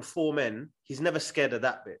taking on 4 men, he's never scared of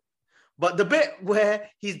that bit. But the bit where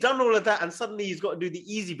he's done all of that and suddenly he's got to do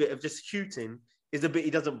the easy bit of just shooting is the bit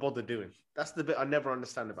he doesn't bother doing. That's the bit I never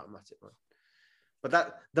understand about Matip, man.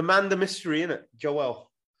 But the mystery, innit?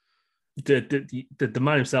 Joel. The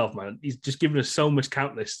man himself, man. He's just given us so much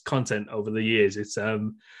countless content over the years. It's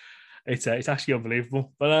It's actually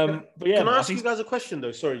unbelievable. But yeah. Can I ask you guys a question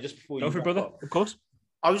though? Sorry, just before you go for it, brother. up. Of course.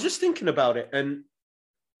 I was just thinking about it and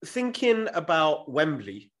thinking about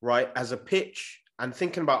Wembley, right, as a pitch, and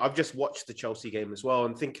thinking about, I've just watched the Chelsea game as well,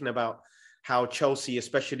 and thinking about how Chelsea,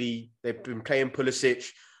 especially, they've been playing Pulisic,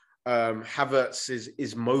 Havertz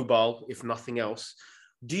is mobile, if nothing else.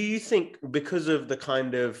 Do you think because of the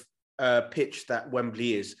kind of pitch that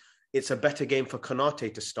Wembley is, it's a better game for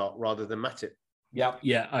Konate to start rather than Matip?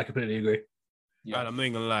 Yeah, I completely agree. Yeah. And I'm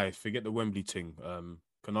not gonna lie, forget the Wembley thing.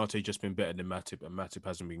 Konate just been better than Matip, and Matip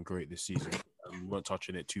hasn't been great this season. We weren't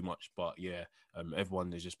touching it too much, but yeah,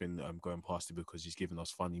 everyone has just been going past it because he's giving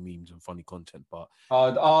us funny memes and funny content. But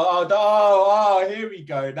here we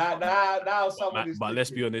go. Now someone is. But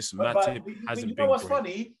let's be honest, Matip hasn't been. You know what's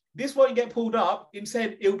funny? This won't get pulled up and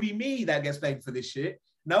said it'll be me that gets blamed for this shit.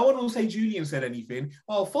 No one will say Julian said anything.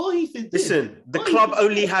 Oh, Fahey did. Listen, the club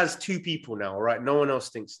only has 2 people now, right? No one else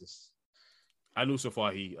thinks this. And also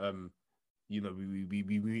Fahey, you know,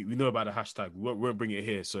 we know about the hashtag. We won't bring it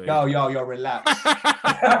here. So yo, relax.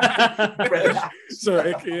 Relax.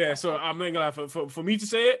 So I'm not gonna lie. For me to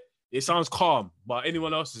say it sounds calm, but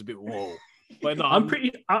anyone else is a bit whoa. But no, I'm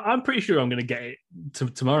pretty sure I'm going to get it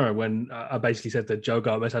tomorrow when I basically said that Joe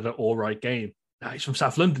Gomez had an all right game. Nah, he's from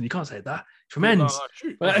South London. You can't say that. He's from Ends. No,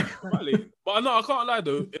 true. But no, I can't lie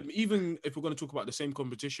though. Even if we're going to talk about the same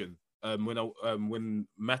competition, when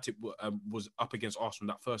Matip was up against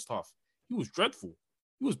Arsenal in that first half, he was dreadful.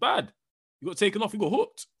 He was bad. He got taken off. He got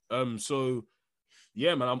hooked. So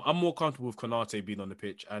yeah, man, I'm more comfortable with Konate being on the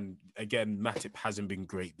pitch. And again, Matip hasn't been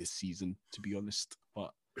great this season, to be honest.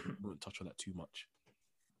 But I won't touch on that too much.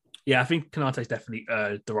 Yeah, I think Konate's definitely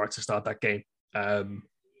the right to start that game.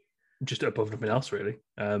 Just above nothing else, really.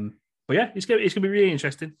 But yeah, it's gonna be really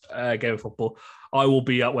interesting game of football. I will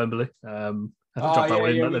be at Wembley. The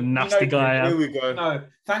nasty guy. Here we go. No,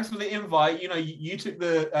 thanks for the invite. You know, you took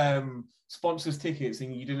the sponsors' tickets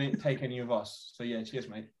and you didn't take any of us. So yeah, cheers,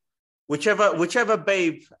 mate. Whichever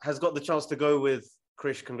babe has got the chance to go with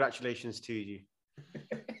Krish, congratulations to you.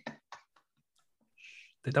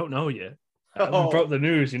 They don't know yet. We broke the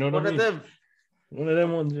news, you know what I mean? One of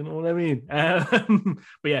them ones, you know what I mean?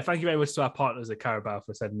 But yeah, thank you very much to our partners at Carabao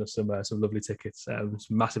for sending us some lovely tickets.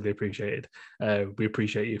 It's massively appreciated. We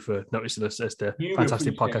appreciate you for noticing us as the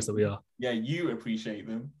fantastic podcast that we are. Yeah, you appreciate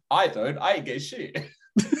them. I don't. I ain't get shit.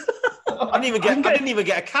 I didn't even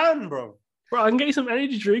get a can, bro. Bro, I can get you some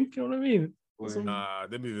energy drink. You know what I mean? Nah,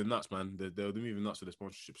 they're moving nuts, man. They're moving nuts with the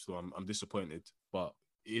sponsorship, so I'm disappointed. But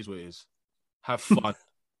it is what it is. Have fun.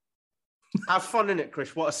 Have fun in it,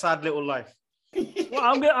 Krish. What a sad little life. Well,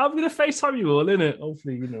 I'm gonna FaceTime you all, innit?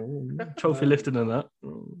 Hopefully, you know, trophy lifting and that.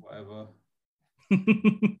 Whatever.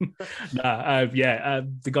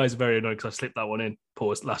 The guys are very annoyed because I slipped that one in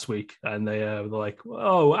pause last week, and they're like,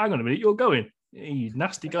 "Oh, hang on a minute, you're going? You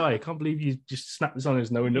nasty guy! I can't believe you just snapped this on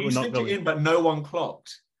us knowing that we're not going." It in, but no one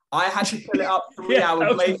clocked. I had to pull it up 3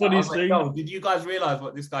 hours later. I was like, "No, did you guys realize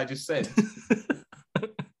what this guy just said?"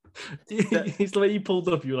 He's like, you pulled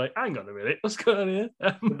up, you were like, hang on a minute, what's going on here?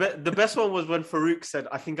 The best one was when Farouk said,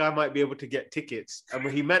 I think I might be able to get tickets. And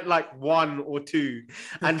when he meant like 1 or 2,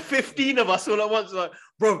 and 15 of us all at once, like,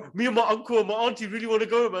 bro, me and my uncle and my auntie really want to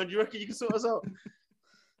go, man. Do you reckon you can sort us out?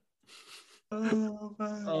 Oh,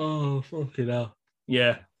 man. Oh, fucking hell.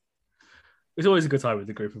 Yeah. It's always a good time with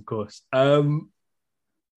the group, of course.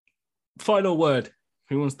 Final word.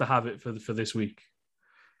 Who wants to have it for this week?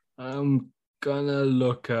 I'm gonna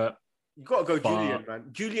look at. You gotta go, Julian, man.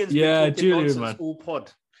 Julian's been Julian, man. All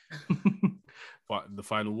pod. But the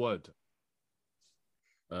final word.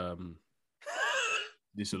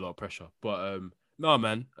 This is a lot of pressure, but no,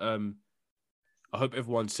 man. I hope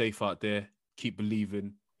everyone's safe out there. Keep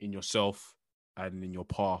believing in yourself and in your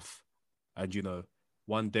path, and you know,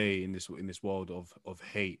 one day in this world of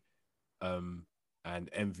hate, and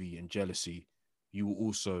envy and jealousy, you will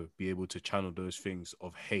also be able to channel those things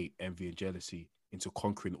of hate, envy, and jealousy into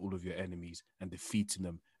conquering all of your enemies and defeating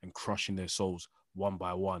them and crushing their souls one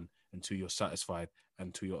by one until you're satisfied,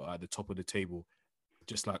 until you're at the top of the table,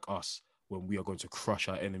 just like us, when we are going to crush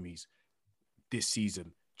our enemies this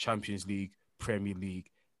season. Champions League, Premier League,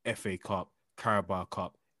 FA Cup, Carabao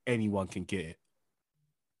Cup, anyone can get it.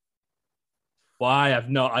 Well, I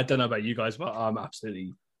don't know about you guys, but I'm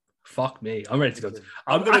absolutely... Fuck me. I'm ready to go.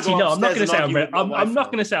 I'm not going to say I'm ready. I'm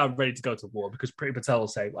not going to say I'm ready to go to war because Pretty Patel will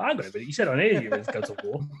say, well, hang on a minute. You said on here you're ready to go to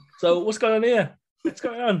war. So what's going on here? What's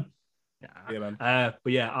going on? Yeah, man.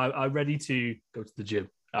 But yeah, I'm ready to go to the gym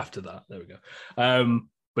after that. There we go.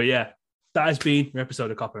 But yeah, that has been your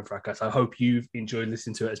episode of Copper and Fracas. I hope you've enjoyed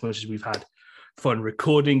listening to it as much as we've had fun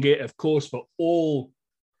recording it. Of course, for all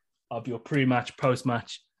of your pre-match,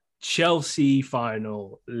 post-match Chelsea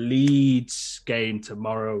final, Leeds game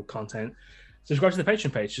tomorrow content. Subscribe to the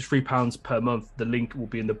Patreon page, just £3 per month. The link will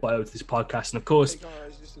be in the bio to this podcast. And of course,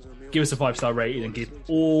 give us a 5-star rating and give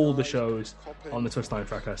all the shows on the Touchline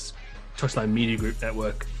Fracas, Touchline Media Group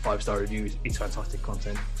Network 5-star reviews. It's fantastic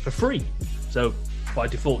content for free. So by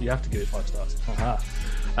default, you have to give it 5 stars.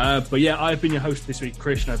 But yeah, I've been your host this week,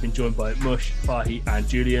 Chris, and I've been joined by Mush, Fahi, and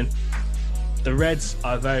Julian. The Reds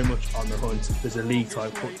are very much on the hunt. There's a league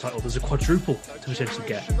title. There's a quadruple to potentially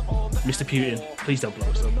get. Mr. Putin, please don't blow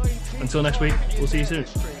us up. Until next week, we'll see you soon.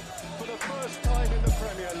 For the first time in the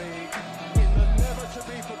Premier League, in the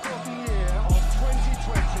never-to-be-forgotten year of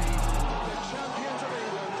 2020, the champions of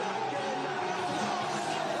England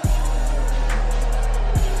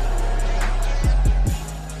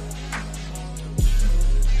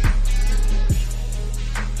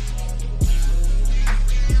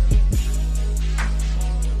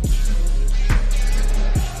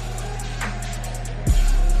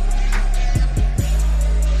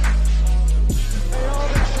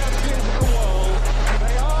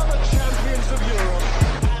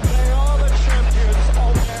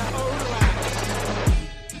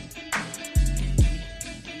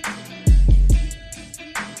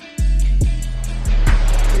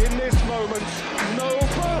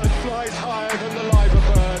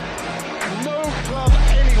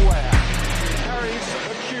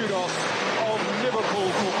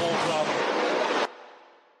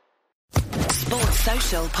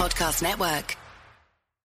Social Podcast Network.